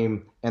the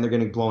game and they're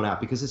getting blown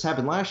out, because this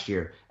happened last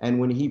year. And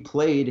when he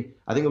played,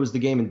 I think it was the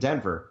game in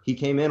Denver, he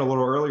came in a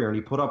little earlier and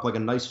he put up like a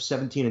nice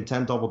 17 and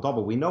 10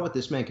 double-double. We know what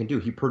this man can do.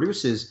 He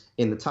produces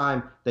in the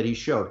time that he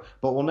showed,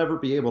 but we'll never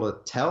be able to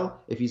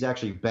tell if he's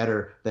actually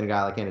better than a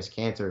guy like Enes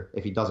Kanter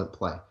if he doesn't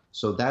play.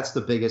 So that's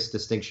the biggest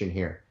distinction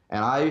here.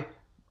 And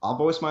I'll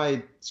voice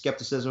my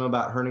skepticism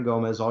about Hernan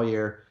Gomez all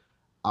year.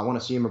 I want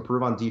to see him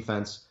improve on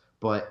defense,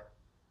 but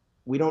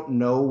we don't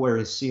know where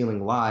his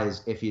ceiling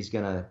lies if he's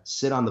going to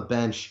sit on the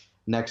bench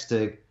next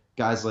to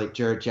guys like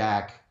Jarrett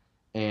Jack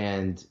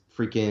and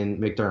freaking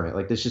McDermott.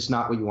 Like, that's just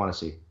not what you want to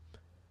see.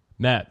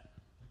 Matt.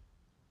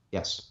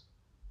 Yes.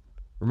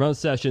 Ramon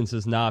Sessions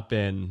has not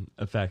been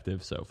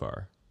effective so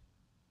far.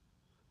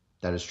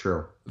 That is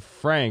true.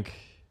 Frank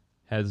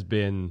has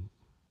been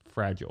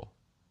fragile.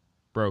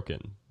 Broken.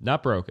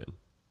 Not broken.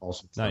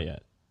 Also true. Not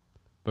yet.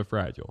 But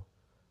fragile.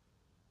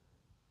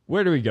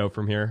 Where do we go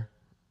from here?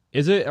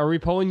 Are we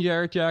pulling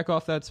Jarrett Jack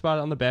off that spot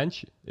on the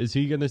bench? Is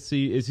he going to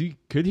see,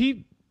 could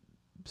he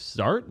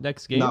start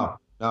next game? No.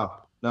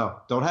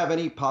 Don't have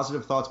any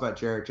positive thoughts about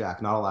Jarrett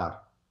Jack. Not allowed.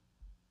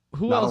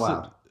 Who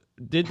else?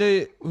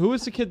 Who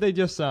was the kid they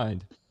just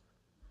signed?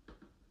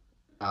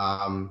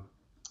 To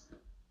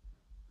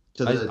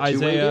the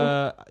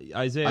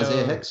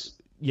Isaiah Hicks.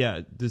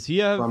 Yeah. Does he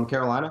have from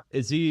Carolina?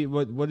 Is he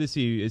what is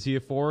he? Is he a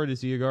forward?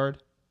 Is he a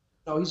guard?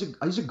 No, he's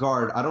a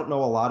guard. I don't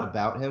know a lot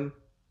about him,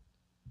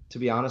 to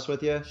be honest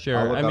with you. Sure.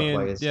 I'll look I mean,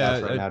 up his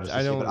stats right now just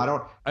to see, but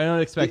I don't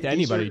expect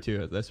anybody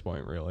to at this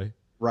point, really.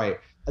 Right.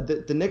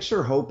 The Knicks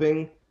are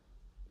hoping.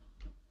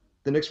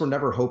 The Knicks were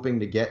never hoping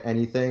to get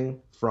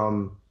anything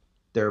from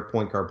their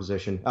point guard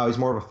position. Oh, he's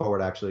more of a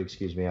forward, actually.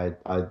 Excuse me. I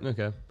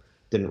okay.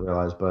 Didn't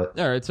realize, but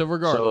all right. So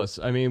regardless,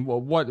 I mean,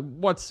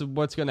 what's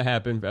going to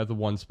happen at the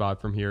one spot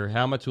from here?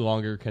 How much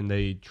longer can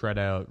they tread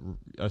out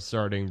a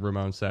starting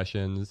Ramon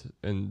Sessions,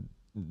 and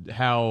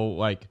how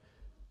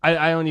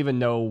I don't even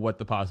know what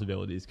the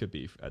possibilities could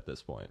be at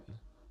this point.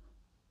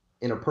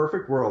 In a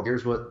perfect world,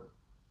 here's what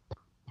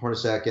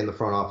Hornacek and the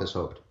front office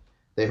hoped.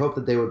 They hoped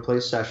that they would play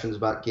Sessions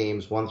about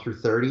games 1 through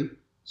 30,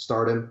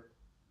 start him,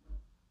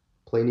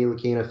 play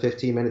Ntilikina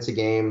 15 minutes a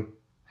game,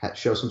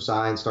 show some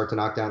signs, start to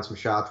knock down some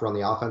shots, run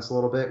the offense a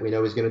little bit. We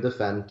know he's going to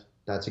defend.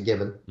 That's a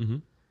given. Mm-hmm.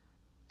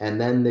 And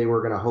then they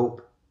were going to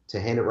hope to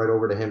hand it right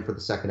over to him for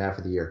the second half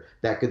of the year.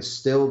 That could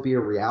still be a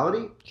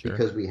reality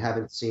because we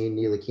haven't seen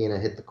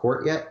Ntilikina hit the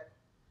court yet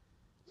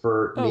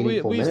for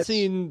meaningful minutes.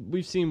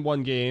 We've seen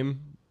one game.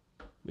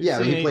 He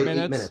played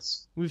 8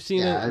 minutes. We've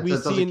seen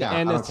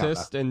an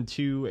assist and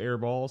 2 air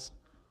balls.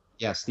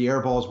 Yes, the air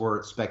balls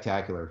were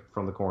spectacular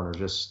from the corner,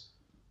 just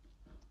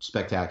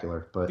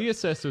spectacular. But the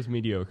assist was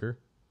mediocre.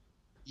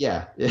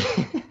 Yeah,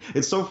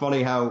 it's so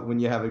funny how when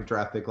you have a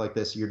draft pick like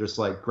this, you're just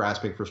like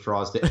grasping for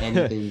straws to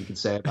anything you can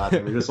say about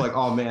him. You're just like,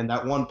 oh man,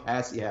 that one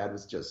pass he had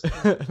was just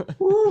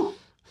woo.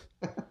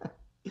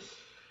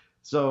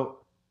 So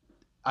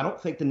I don't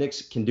think the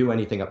Knicks can do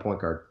anything at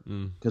point guard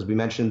because we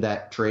mentioned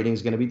that trading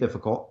is going to be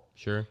difficult.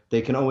 Sure.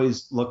 They can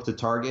always look to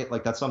target.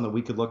 Like, that's something that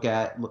we could look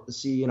at,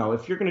 see,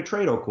 if you're going to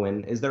trade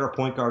O'Quinn, is there a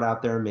point guard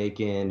out there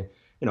making,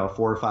 $4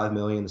 or $5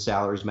 million, the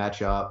salaries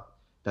match up?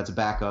 That's a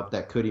backup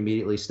that could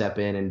immediately step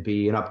in and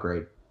be an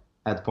upgrade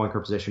at the point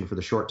guard position for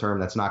the short term.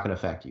 That's not going to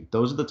affect you.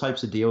 Those are the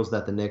types of deals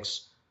that the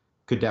Knicks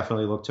could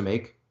definitely look to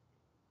make.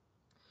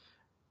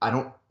 I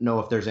don't know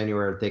if there's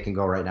anywhere they can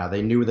go right now.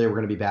 They knew they were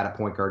going to be bad at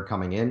point guard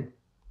coming in.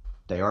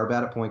 They are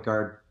bad at point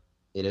guard.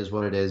 It is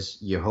what it is.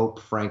 You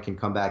hope Frank can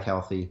come back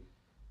healthy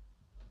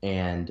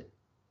and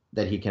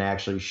that he can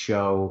actually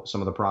show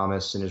some of the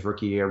promise in his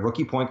rookie year.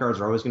 Rookie point guards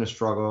are always going to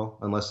struggle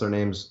unless their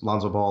name's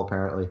Lonzo Ball,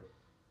 apparently.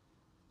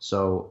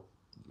 So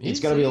it's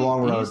going to be a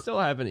long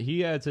road. He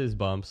has his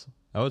bumps.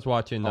 I was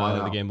watching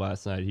the game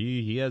last night.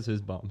 He has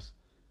his bumps.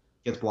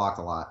 gets blocked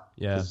a lot.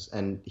 Yeah.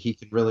 And he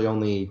could really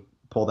only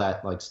pull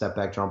that like step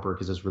back jumper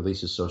because his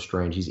release is so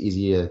strange. He's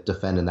easy to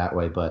defend in that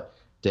way, but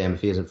damn,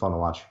 if he isn't fun to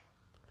watch.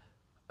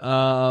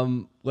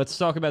 Let's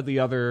talk about the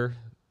other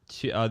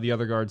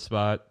guard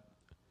spot.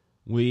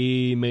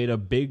 We made a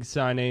big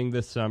signing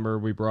this summer.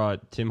 We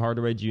brought Tim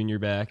Hardaway Jr.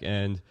 back,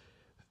 and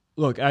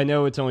look, I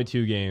know it's only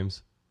 2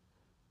 games.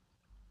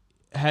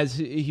 But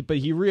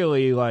he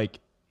really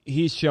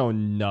he's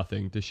shown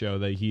nothing to show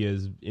that he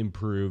has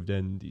improved,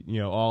 and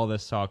all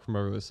this talk from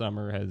over the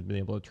summer has been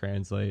able to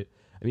translate.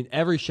 I mean,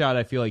 every shot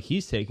I feel like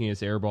he's taking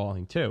is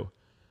airballing too.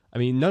 I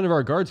mean, none of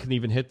our guards can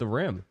even hit the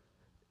rim.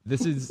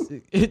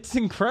 It's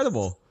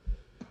incredible.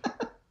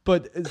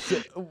 But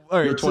all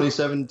right, Your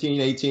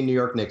 2017-18 New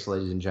York Knicks,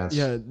 ladies and gents.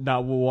 Yeah,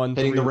 not one.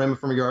 Hitting the rim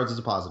from yards is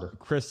a positive.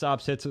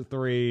 Kristaps hits a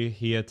 3.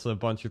 He hits a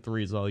bunch of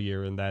 3s all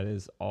year, and that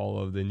is all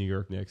of the New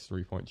York Knicks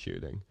 3-point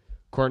shooting.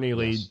 Courtney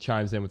Lee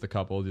chimes in with a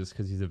couple just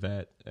because he's a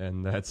vet,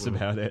 and that's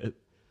about it.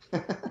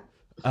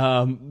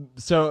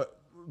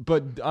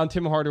 But on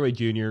Tim Hardaway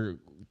Jr.,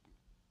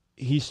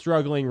 he's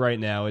struggling right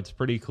now. It's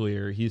pretty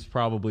clear. He's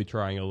probably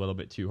trying a little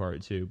bit too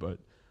hard too, but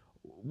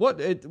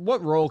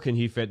what role can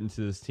he fit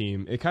into this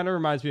team? It kind of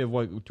reminds me of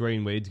what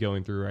Dwayne Wade's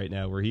going through right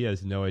now, where he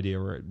has no idea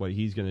what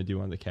he's going to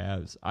do on the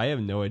Cavs. I have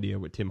no idea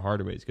what Tim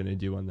Hardaway is going to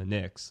do on the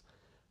Knicks.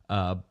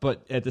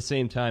 But at the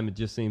same time, it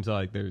just seems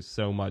like there's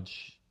so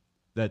much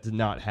that's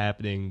not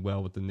happening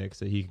well with the Knicks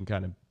that he can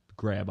kind of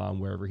grab on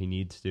wherever he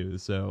needs to.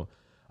 So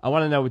I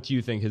want to know what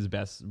you think his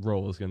best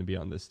role is going to be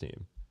on this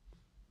team.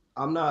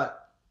 I'm not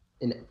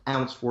an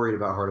ounce worried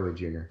about Hardaway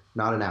Jr.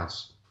 Not an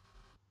ounce.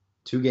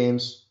 2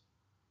 games,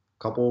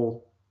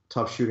 couple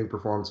tough shooting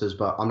performances,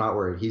 but I'm not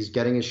worried. He's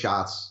getting his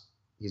shots.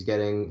 He's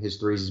getting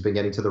his 3s. He's been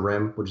getting to the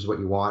rim, which is what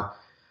you want.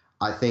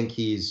 I think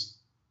he's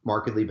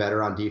markedly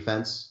better on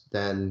defense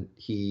than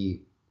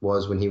he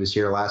was when he was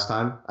here last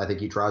time. I think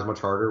he tries much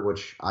harder,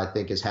 which I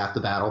think is half the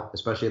battle,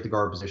 especially at the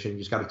guard position. You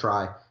just got to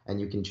try, and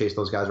you can chase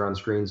those guys around the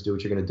screens, do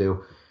what you're going to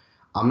do.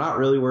 I'm not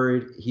really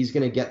worried. He's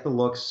going to get the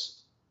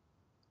looks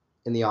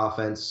in the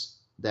offense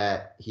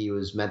that he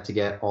was meant to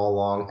get all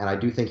along, and I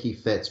do think he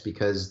fits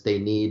because they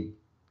need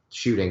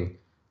shooting,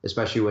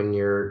 especially when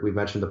we've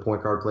mentioned the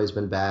point guard play's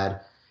been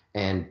bad,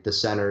 and the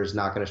center's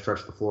not going to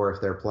stretch the floor if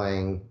they're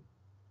playing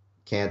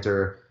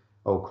Cantor,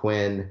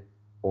 O'Quinn,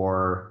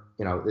 or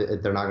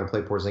if they're not going to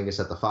play Porzingis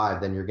at the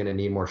 5, then you're going to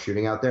need more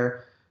shooting out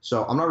there.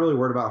 So I'm not really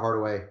worried about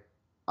Hardaway.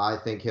 I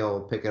think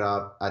he'll pick it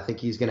up. I think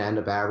he's going to end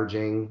up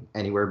averaging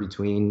anywhere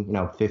between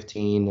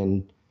 15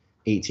 and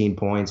 18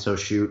 points. So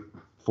shoot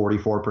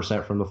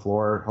 44% from the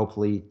floor,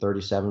 hopefully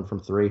 37 from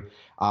 3.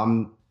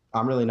 I'm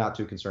really not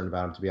too concerned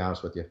about him, to be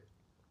honest with you.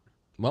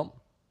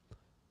 Well,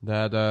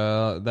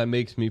 that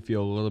makes me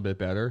feel a little bit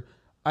better.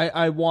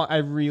 I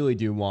really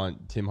do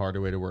want Tim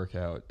Hardaway to work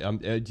out.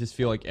 I just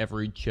feel like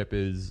every chip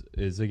is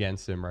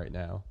against him right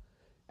now.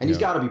 And he's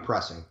got to be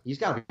pressing. He's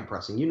got to be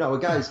pressing.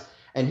 Guys,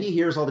 and he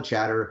hears all the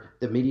chatter.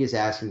 The media's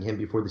asking him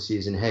before the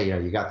season, hey,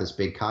 you got this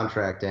big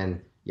contract,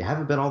 and you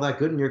haven't been all that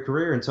good in your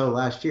career until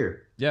last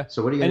year. Yeah.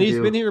 So what are you going to do?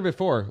 And he's been here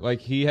before.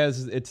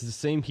 It's the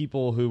same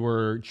people who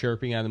were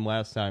chirping at him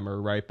last time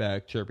are right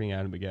back chirping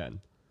at him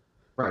again.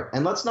 Right.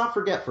 And let's not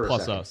forget for a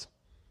second. Plus us.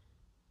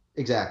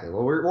 Exactly.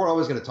 Well, we're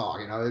always going to talk.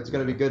 It's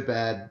going to be good,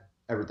 bad,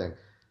 everything.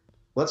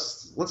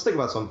 Let's think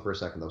about something for a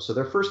second, though. So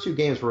their first 2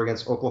 games were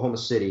against Oklahoma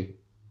City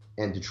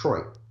and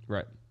Detroit.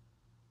 Right.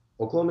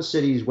 Oklahoma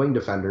City's wing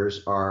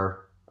defenders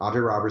are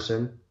Andre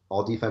Robertson,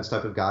 all-defense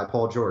type of guy,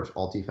 Paul George,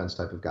 all-defense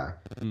type of guy.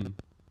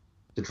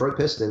 Detroit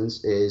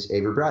Pistons is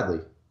Avery Bradley,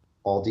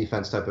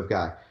 all-defense type of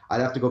guy.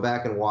 I'd have to go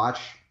back and watch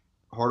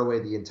Hardaway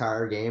the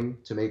entire game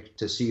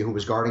to see who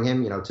was guarding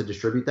him, to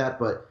distribute that.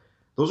 But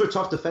those are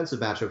tough defensive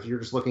matchups. You're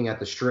just looking at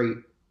the straight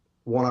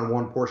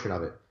one-on-one portion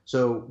of it.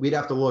 So we'd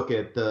have to look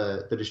at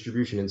the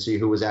distribution and see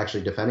who was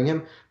actually defending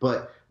him.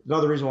 But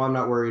another reason why I'm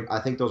not worried, I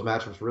think those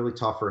matchups are really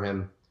tough for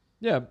him.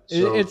 Yeah,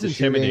 so it's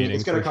intimidating.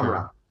 It's going to come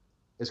around.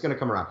 It's going to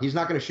come around. He's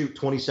not going to shoot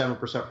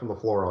 27% from the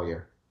floor all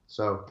year.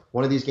 So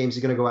one of these games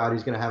he's going to go out.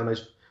 He's going to have a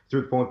nice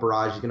three-point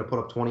barrage. He's going to put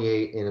up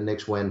 28 in a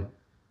Knicks win.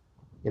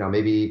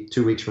 Maybe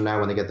 2 weeks from now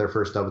when they get their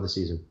first dub of the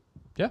season.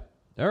 Yeah.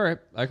 All right.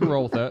 I can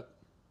roll with that.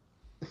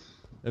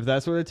 If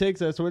that's what it takes,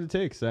 that's what it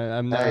takes.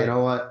 I'm not. Hey, you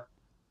know what?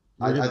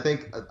 I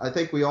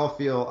think we all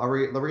feel. Are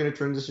we going to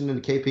transition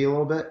into KP a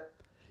little bit?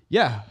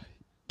 Yeah.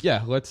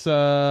 Let's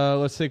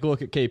take a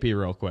look at KP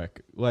real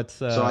quick.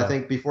 So I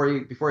think before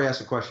you ask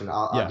a question,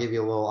 I'll give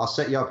you a little. I'll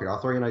set you up here. I'll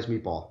throw you a nice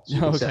meatball so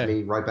you can set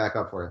me right back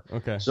up for you.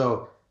 Okay.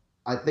 So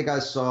I think I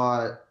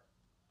saw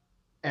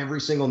every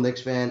single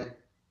Knicks fan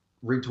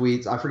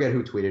retweets. I forget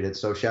who tweeted it.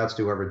 So shouts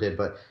to whoever did,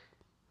 but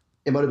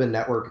it might have been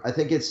Network. I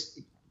think it's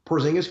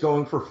Porzingis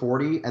going for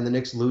 40 and the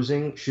Knicks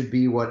losing should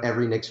be what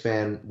every Knicks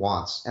fan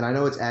wants. And I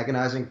know it's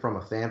agonizing from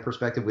a fan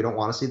perspective. We don't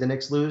want to see the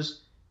Knicks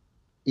lose,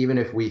 even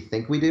if we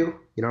think we do.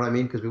 You know what I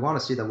mean? Because we want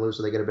to see them lose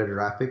so they get a better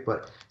draft pick.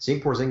 But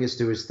seeing Porzingis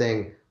do his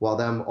thing while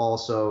them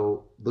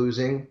also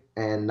losing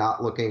and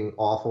not looking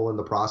awful in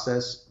the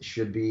process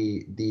should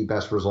be the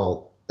best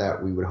result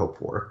that we would hope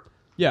for.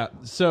 Yeah.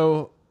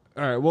 So,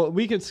 All right. Well,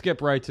 we can skip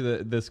right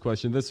to this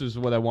question. This is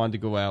what I wanted to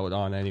go out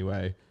on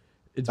anyway.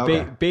 It's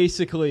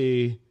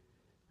basically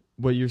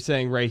what you're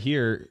saying right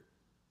here.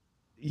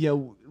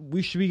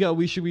 We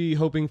should be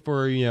hoping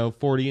for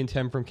 40 and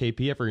 10 from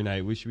KP every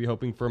night. We should be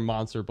hoping for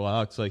monster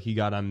blocks like he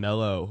got on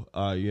Melo,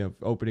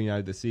 opening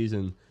out of the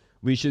season.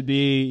 We should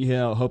be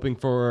hoping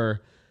for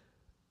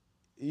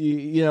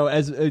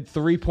as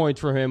 3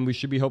 points from him. We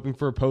should be hoping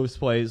for post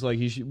plays. Like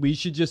we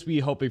should just be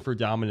hoping for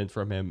dominance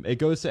from him. It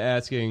goes to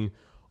asking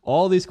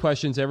all these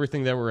questions,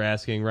 everything that we're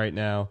asking right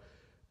now.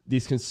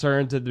 These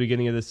concerns at the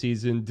beginning of the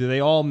season, do they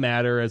all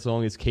matter as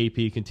long as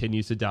KP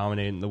continues to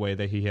dominate in the way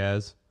that he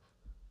has?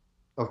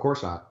 Of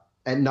course not.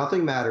 And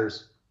nothing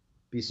matters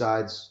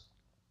besides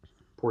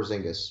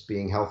Porzingis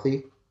being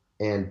healthy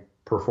and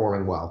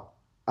performing well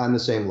on the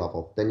same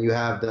level. Then you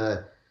have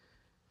the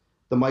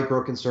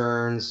micro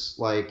concerns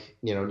like,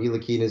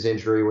 Ntilikina's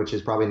injury, which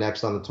is probably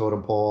next on the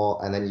totem pole.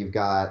 And then you've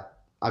got,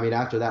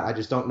 after that, I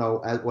just don't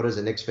know what as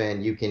a Knicks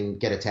fan you can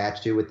get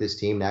attached to with this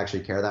team to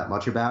actually care that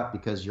much about,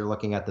 because you're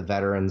looking at the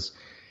veterans.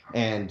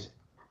 And,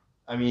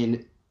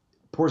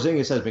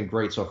 Porzingis has been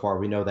great so far.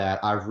 We know that.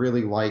 I've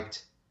really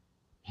liked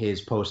his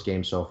post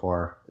game so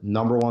far.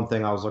 Number one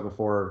thing I was looking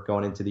for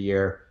going into the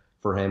year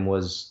for him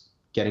was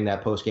getting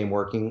that post game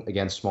working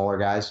against smaller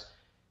guys.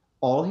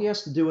 All he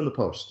has to do in the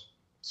post.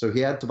 So he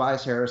had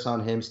Tobias Harris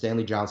on him,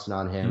 Stanley Johnson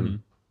on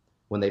him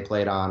when they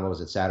played on,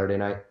 Saturday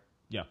night?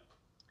 Yeah.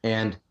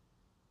 And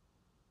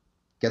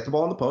get the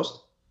ball in the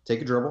post,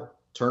 take a dribble,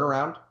 turn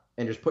around,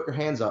 and just put your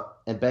hands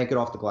up and bank it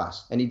off the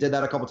glass. And he did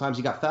that a couple times.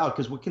 He got fouled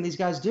because what can these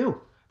guys do?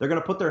 They're going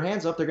to put their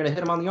hands up. They're going to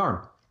hit him on the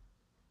arm.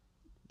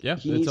 Yeah,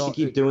 he needs to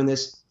keep doing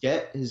this,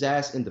 get his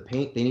ass in the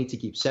paint. They need to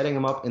keep setting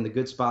him up in the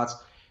good spots.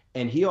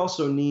 And he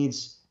also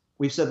needs,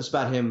 we've said this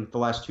about him the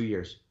last 2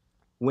 years,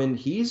 when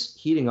he's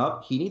heating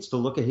up, he needs to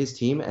look at his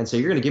team and say,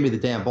 you're going to give me the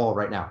damn ball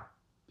right now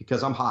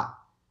because I'm hot.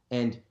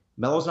 And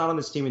Melo's not on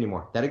this team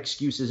anymore. That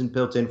excuse isn't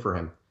built in for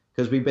him,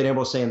 because we've been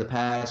able to say in the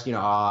past,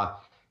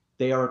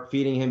 they are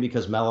feeding him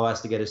because Melo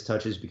has to get his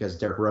touches, because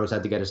Derrick Rose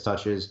had to get his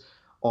touches,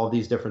 all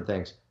these different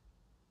things.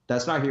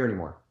 That's not here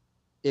anymore.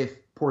 If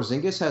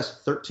Porzingis has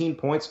 13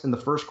 points in the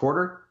first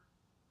quarter,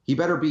 he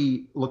better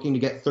be looking to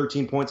get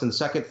 13 points in the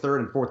second,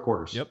 third, and fourth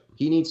quarters. Yep.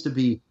 He needs to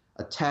be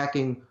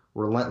attacking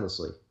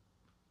relentlessly.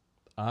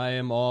 I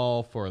am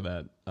all for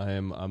that.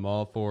 I'm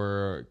all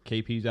for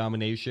KP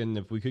domination.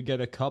 If we could get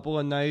a couple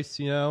of nice,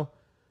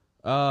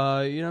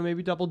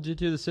 maybe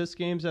double-digit assist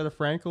games out of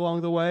Frank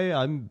along the way,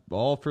 I'm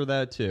all for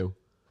that too.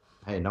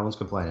 Hey, no one's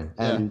complaining.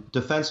 And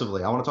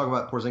defensively, I want to talk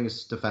about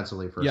Porzingis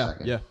defensively for a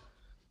second. Yeah.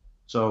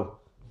 So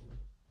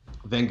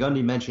Van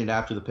Gundy mentioned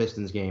after the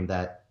Pistons game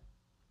that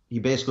he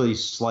basically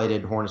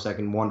slighted Hornacek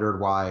and wondered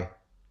why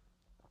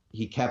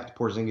he kept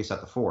Porzingis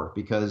at the 4,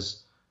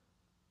 because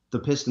the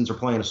Pistons are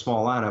playing a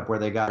small lineup where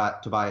they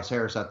got Tobias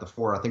Harris at the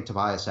 4. I think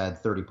Tobias had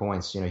 30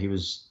 points. He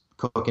was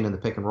cooking in the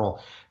pick and roll.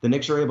 The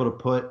Knicks are able to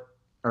put,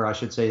 or I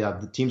should say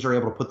the teams are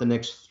able to put the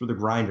Knicks through the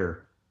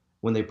grinder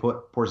when they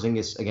put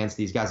Porzingis against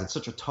these guys. It's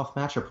such a tough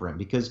matchup for him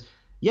because,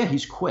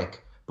 he's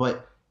quick,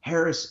 but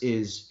Harris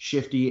is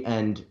shifty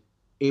and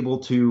able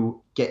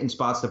to get in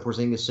spots that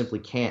Porzingis simply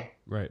can't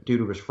due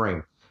to his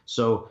frame.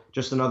 So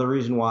just another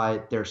reason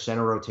why their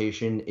center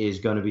rotation is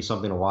going to be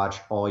something to watch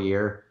all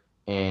year.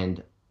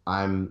 And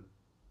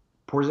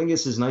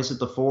Porzingis is nice at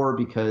the 4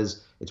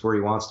 because it's where he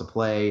wants to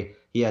play.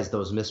 He has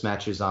those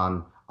mismatches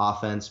on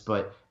offense,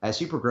 but as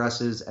he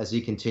progresses, as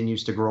he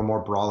continues to grow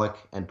more brolic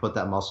and put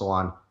that muscle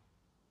on,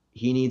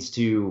 he needs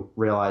to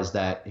realize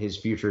that his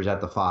future is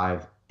at the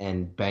 5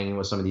 and banging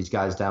with some of these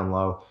guys down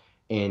low.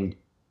 And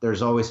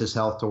there's always his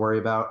health to worry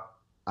about.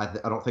 I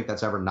don't think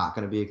that's ever not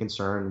going to be a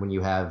concern when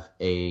you have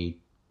a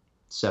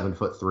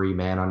 7'3"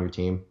 man on your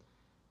team.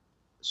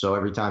 So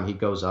every time he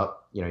goes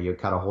up, you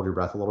kind of hold your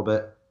breath a little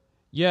bit.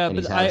 Yeah,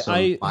 but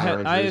I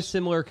have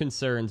similar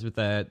concerns with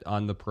that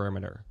on the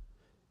perimeter.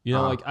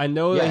 I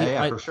know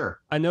that for sure.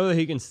 I know that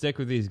he can stick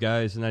with these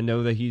guys, and I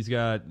know that he's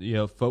got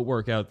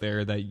footwork out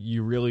there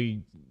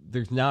that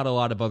there's not a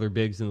lot of other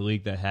bigs in the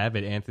league that have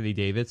it. Anthony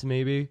Davis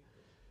maybe,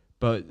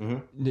 but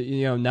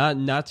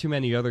not too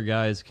many other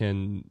guys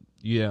can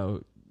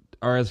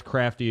are as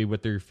crafty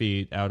with their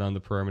feet out on the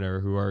perimeter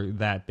who are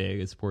that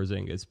big as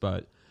Porzingis.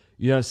 But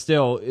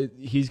still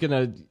he's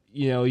gonna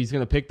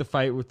pick the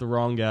fight with the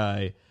wrong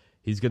guy.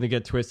 He's gonna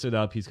get twisted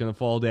up. He's gonna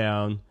fall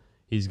down.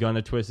 He's going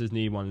to twist his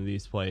knee one of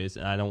these plays,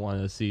 and I don't want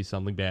to see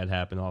something bad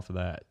happen off of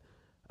that.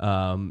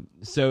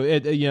 So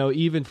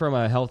even from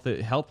a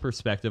health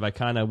perspective, I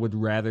kind of would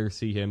rather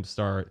see him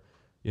start,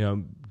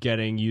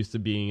 getting used to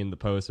being in the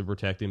post and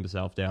protecting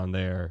himself down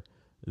there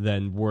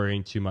than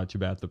worrying too much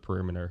about the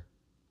perimeter.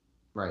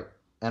 Right.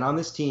 And on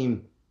this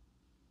team,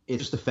 it's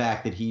just the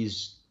fact that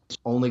he's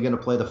only going to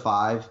play the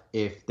 5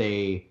 if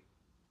they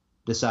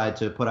decide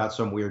to put out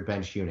some weird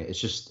bench unit. It's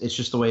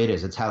just the way it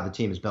is. It's how the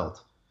team is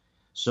built.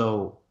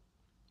 So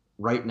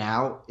right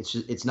now,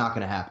 it's not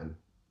going to happen.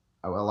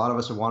 A lot of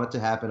us have wanted it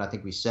to happen. I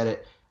think we said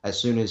it as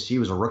soon as he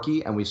was a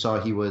rookie and we saw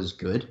he was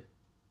good.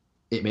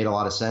 It made a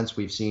lot of sense.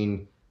 We've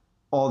seen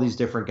all these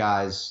different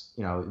guys,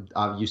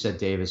 you said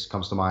Davis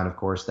comes to mind, of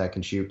course, that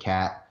can shoot,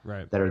 Cat,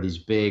 Right. that are these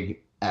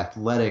big,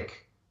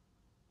 athletic,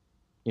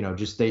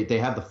 just they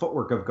have the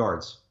footwork of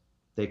guards.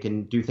 They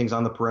can do things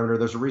on the perimeter.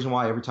 There's a reason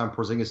why every time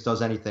Porzingis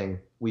does anything,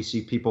 we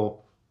see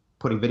people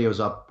putting videos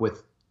up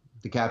with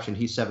the caption,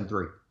 he's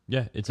 7'3".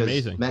 Yeah, it's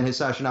amazing. Men his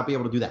size should not be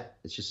able to do that.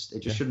 It just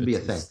shouldn't be a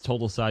thing. It's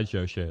total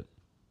sideshow shit.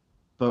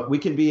 But we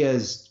can be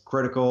as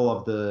critical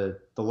of the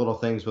little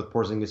things with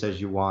Porzingis as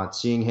you want.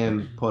 Seeing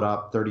him put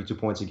up 32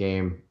 points a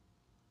game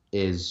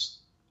is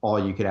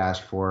all you could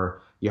ask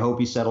for. You hope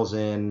he settles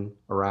in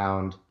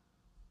around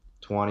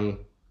 20.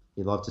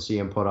 You'd love to see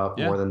him put up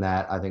more than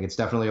that. I think it's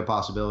definitely a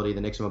possibility.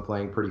 The Knicks have been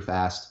playing pretty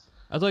fast.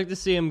 I'd like to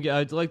see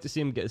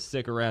him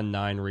stick around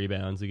 9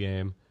 rebounds a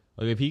game.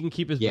 Like if he can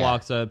keep his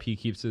blocks up, he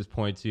keeps his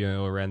points,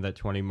 around that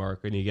 20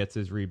 mark, and he gets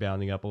his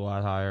rebounding up a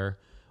lot higher.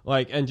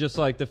 And just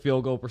the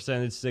field goal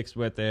percentage sticks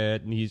with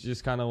it, and he's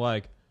just kind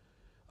of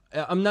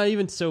I'm not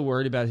even so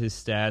worried about his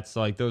stats.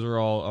 Those are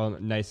all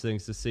nice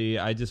things to see.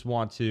 I just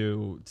want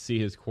to see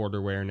his court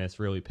awareness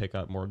really pick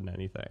up more than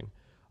anything.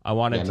 I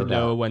want him to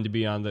know when to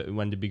be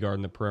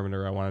guarding the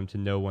perimeter. I want him to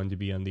know when to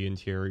be on the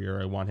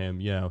interior. I want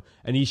him,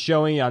 and he's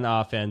showing on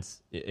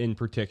offense in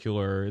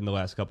particular in the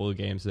last couple of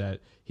games that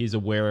he's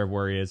aware of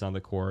where he is on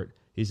the court.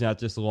 He's not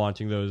just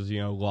launching those,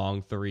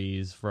 long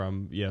threes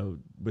from,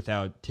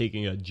 without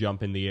taking a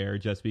jump in the air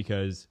just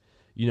because,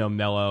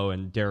 Melo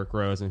and Derrick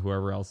Rose and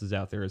whoever else is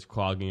out there is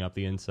clogging up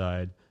the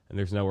inside and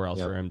there's nowhere else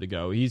for him to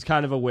go. He's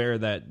kind of aware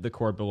that the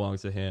court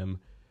belongs to him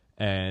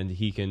and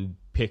he can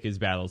pick his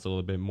battles a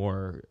little bit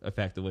more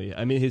effectively.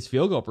 I mean, his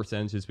field goal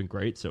percentage has been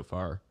great so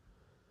far.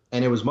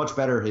 And it was much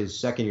better his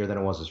second year than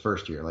it was his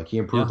first year. He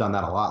improved on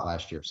that a lot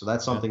last year. So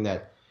that's something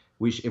that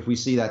if we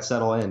see that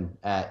settle in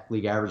at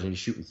league average and he's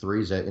shooting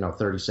threes at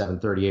 37,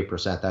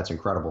 38%, that's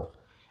incredible.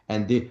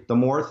 And the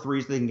more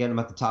threes they can get him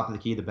at the top of the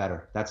key, the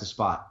better. That's a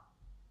spot.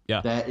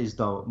 Yeah. That is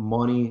the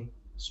money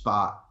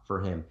spot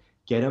for him.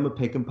 Get him a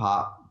pick and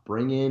pop.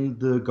 Bring in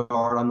the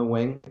guard on the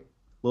wing.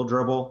 Little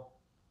dribble.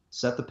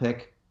 Set the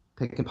pick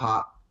and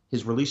pop.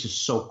 His release is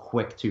so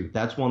quick, too.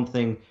 That's one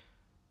thing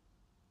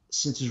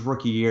since his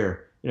rookie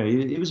year.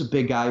 He was a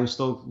big guy. He was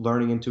still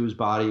learning into his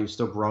body. He was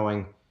still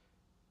growing.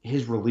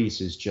 His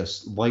release is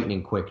just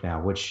lightning quick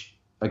now, which,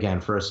 again,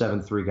 for a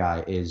 7'3"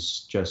 guy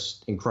is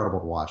just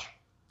incredible to watch.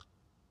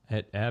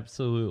 It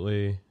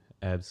absolutely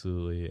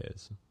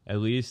is. At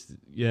least,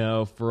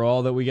 for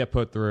all that we get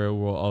put through,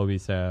 we'll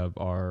always have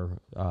our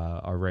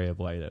ray of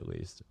light at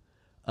least.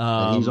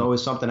 And he's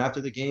always something. After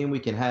the game, we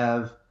can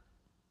have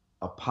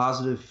a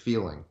positive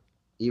feeling.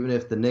 Even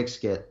if the Knicks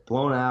get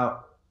blown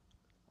out,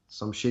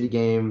 some shitty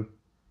game,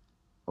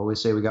 always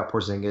say we got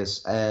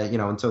Porzingis,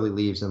 until he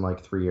leaves in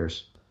 3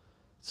 years.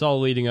 It's all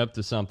leading up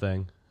to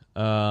something.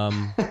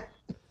 Knock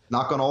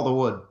on all the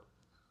wood.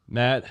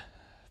 Matt,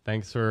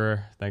 thanks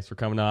for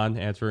coming on,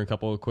 answering a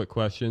couple of quick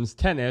questions.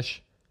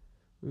 10-ish.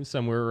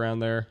 Somewhere around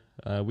there.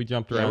 We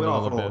jumped around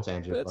a little bit.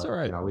 Tangent, that's all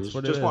right. We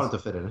just wanted to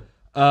fit in.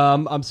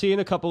 I'm seeing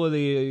a couple of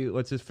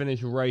let's just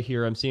finish right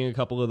here. I'm seeing a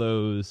couple of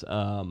those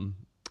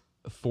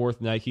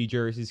fourth Nike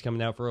jerseys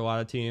coming out for a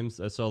lot of teams.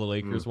 I saw the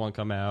Lakers one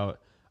come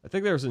out. I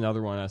think there was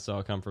another one I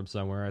saw come from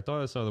somewhere. I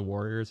thought I saw the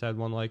Warriors had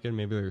one like it.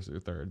 Maybe there's a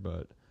third,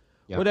 but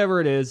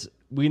whatever it is,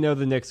 we know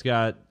the Knicks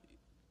got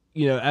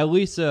at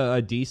least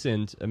a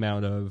decent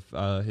amount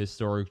of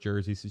historic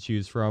jerseys to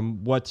choose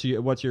from. What's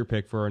your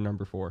pick for our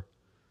number 4?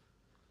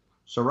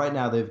 So right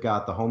now they've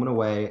got the home and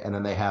away, and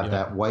then they have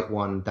that white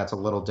one that's a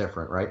little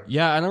different, right?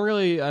 Yeah, I don't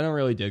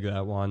really dig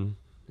that one.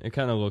 It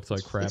kind of looks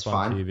like crap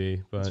on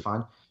TV, but it's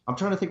fine. I'm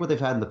trying to think what they've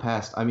had in the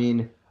past. I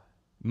mean,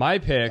 my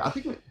pick. I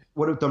think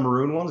the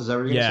maroon ones? Is that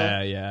what you're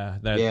gonna say? Yeah.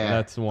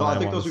 That's the one. I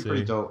think those are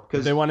pretty dope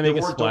because they want to make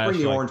a splash. Don't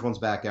bring the orange ones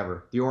back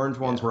ever. The orange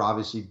ones were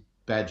obviously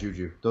bad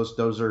juju.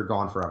 Those are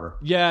gone forever.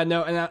 Yeah,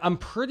 no, and I'm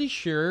pretty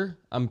sure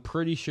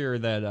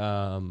that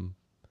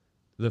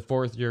the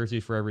fourth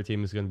jersey for every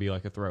team is going to be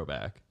like a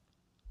throwback.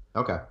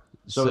 Okay.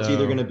 So it's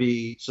either going to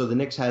be the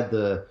Knicks had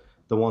the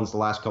ones the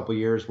last couple of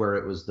years where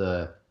it was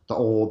the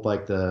old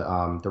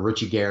the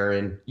Richie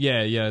Guerin.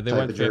 Yeah, they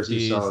went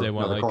 50s, so, they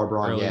went the like Carl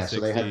early 60s. So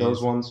they had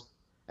those ones.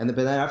 But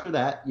then after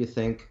that, you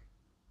think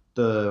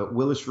the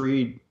Willis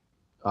Reed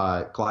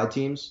Clyde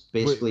teams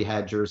basically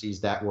had jerseys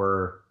that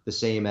were the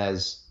same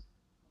as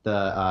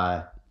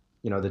the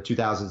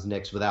 2000s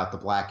Knicks without the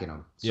black in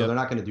them. So they're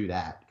not going to do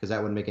that because that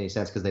wouldn't make any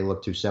sense because they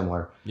look too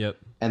similar. Yep.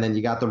 And then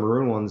you got the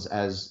maroon ones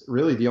as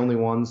really the only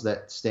ones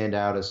that stand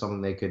out as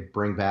something they could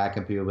bring back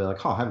and people will be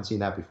like, I haven't seen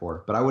that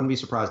before. But I wouldn't be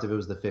surprised if it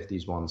was the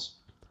 50s ones.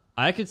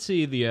 I could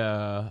see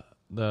the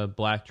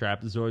black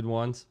trapezoid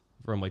ones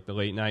from like the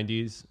late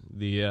 90s,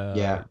 the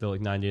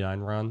 99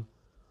 run.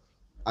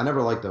 I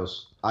never liked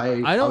those. I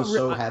was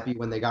so happy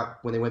when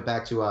they went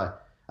back to I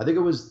think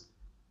it was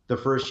the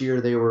first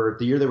year they were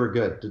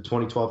good, the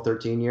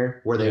 2012-13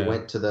 year where they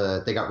went to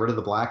they got rid of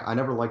the black. I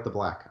never liked the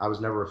black. I was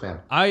never a fan.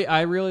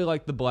 I really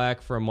liked the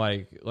black from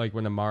like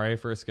when Amare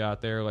first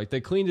got there. Like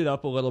they cleaned it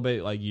up a little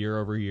bit like year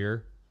over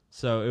year.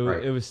 So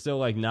Right. it was still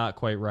like not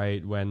quite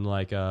right when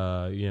like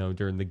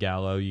during the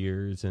Gallo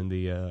years and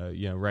the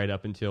right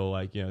up until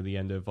like the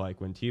end of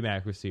like when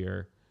T-Mac was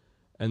here,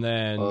 and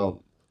then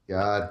Oh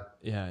God,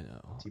 yeah, I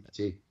know,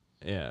 TPT.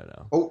 yeah, I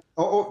know.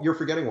 Oh, you're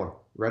forgetting one.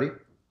 Ready?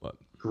 What?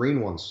 Green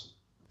ones.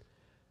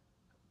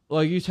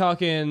 Like you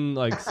talking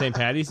like St.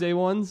 Patty's Day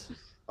ones?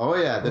 Oh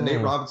yeah, the Nate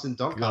Oh, Robinson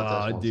dunk contest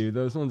God, ones. dude,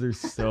 those ones are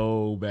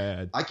so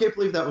bad. I can't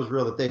believe that was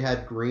real. That they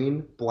had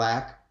green,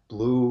 black,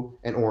 blue,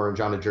 and orange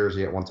on a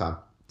jersey at one time.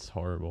 It's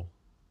horrible.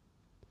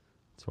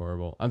 It's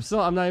horrible. I'm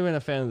not even a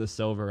fan of the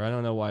silver. I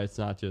don't know why it's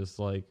not just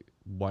like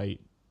white,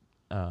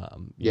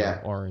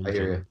 orange, I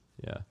hear and,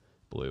 yeah,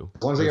 blue.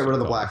 As long as they Those get rid are of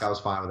the black, I colors.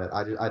 was fine with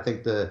it. I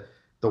think the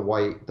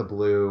white, the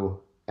blue,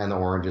 and the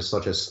orange is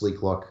such a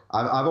sleek look.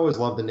 I've always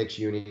loved the Knicks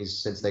unis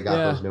since they got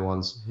Yeah. those new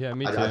ones. Yeah,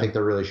 me too. I think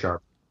they're really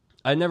sharp.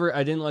 I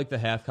didn't like the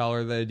half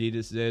collar that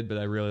Adidas did, but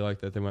I really like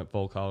that they went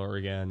full collar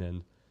again.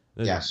 And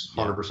Yes,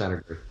 100%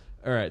 agree.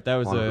 All right, that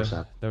was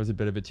 100%. a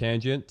bit of a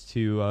tangent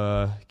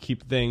to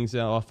keep things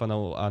off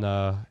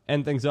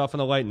end things off on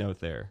a light note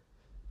there.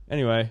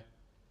 Anyway,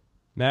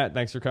 Matt,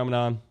 thanks for coming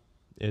on.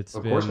 It's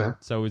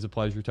always a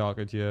pleasure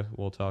talking to you.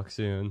 We'll talk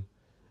soon.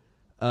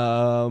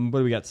 What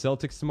do we got?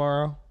 Celtics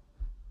tomorrow.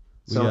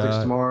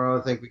 Celtics tomorrow.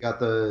 I think we got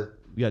the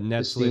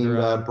Nets esteemed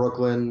later on.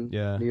 Brooklyn,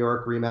 Yeah. New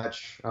York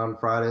rematch on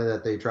Friday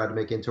that they tried to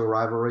make into a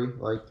rivalry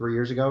like 3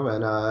 years ago,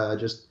 and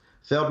just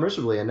failed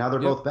miserably. And now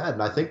they're both bad.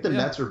 And I think the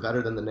Nets are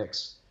better than the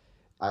Knicks.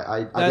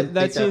 I didn't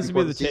think seems to be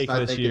before the take season.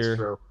 this I think year. It's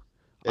true.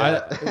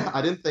 Yeah,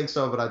 I didn't think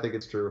so, but I think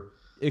it's true.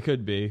 It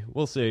could be.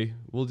 We'll see.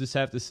 We'll just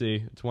have to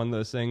see. It's one of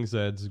those things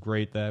that's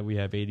great that we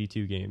have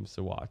 82 games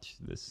to watch.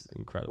 This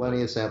incredible.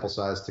 Plenty of sample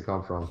size to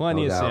come from.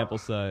 Plenty no of doubt. sample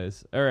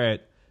size. All right.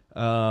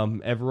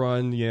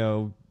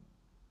 Everyone,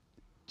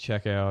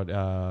 check out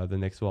the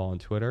Knicks Wall on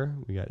Twitter.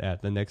 We got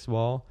at the Knicks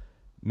Wall.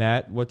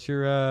 Matt, what's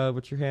your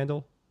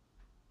handle?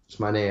 It's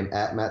my name,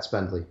 at Matt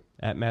Spendley.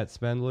 At Matt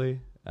Spendley.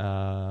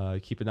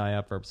 Keep an eye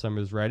out for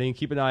Summer's writing.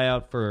 Keep an eye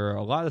out for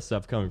a lot of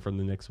stuff coming from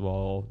the Knicks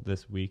Wall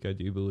this week, I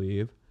do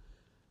believe.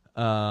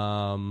 What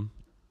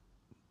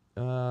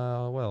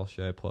else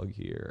should I plug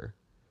here?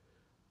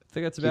 I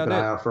think that's about Keep it.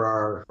 an eye out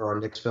for our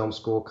Knicks Film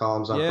School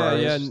columns on Yeah,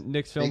 Fridays.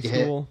 Knicks Film Big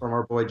School. hit from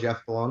our boy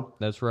Jeff Malone.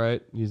 That's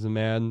right. He's the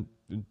man.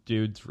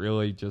 Dude's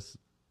really just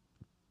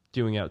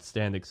doing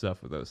outstanding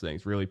stuff with those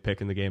things, really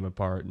picking the game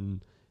apart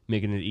and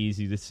making it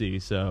easy to see.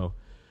 So,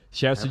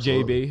 shouts to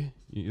JB.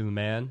 You're the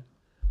man.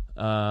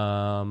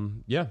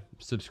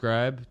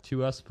 Subscribe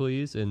to us,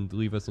 please, and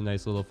leave us a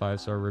nice little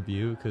 5-star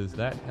review because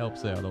that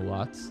helps out a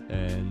lot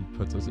and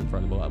puts us in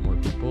front of a lot more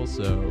people.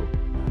 So,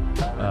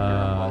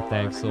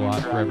 thanks a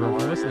lot for everyone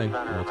for listening.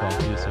 We'll talk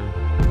to you soon.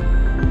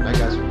 Bye,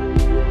 guys.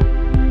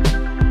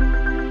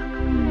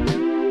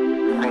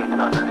 Feet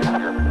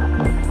underneath you.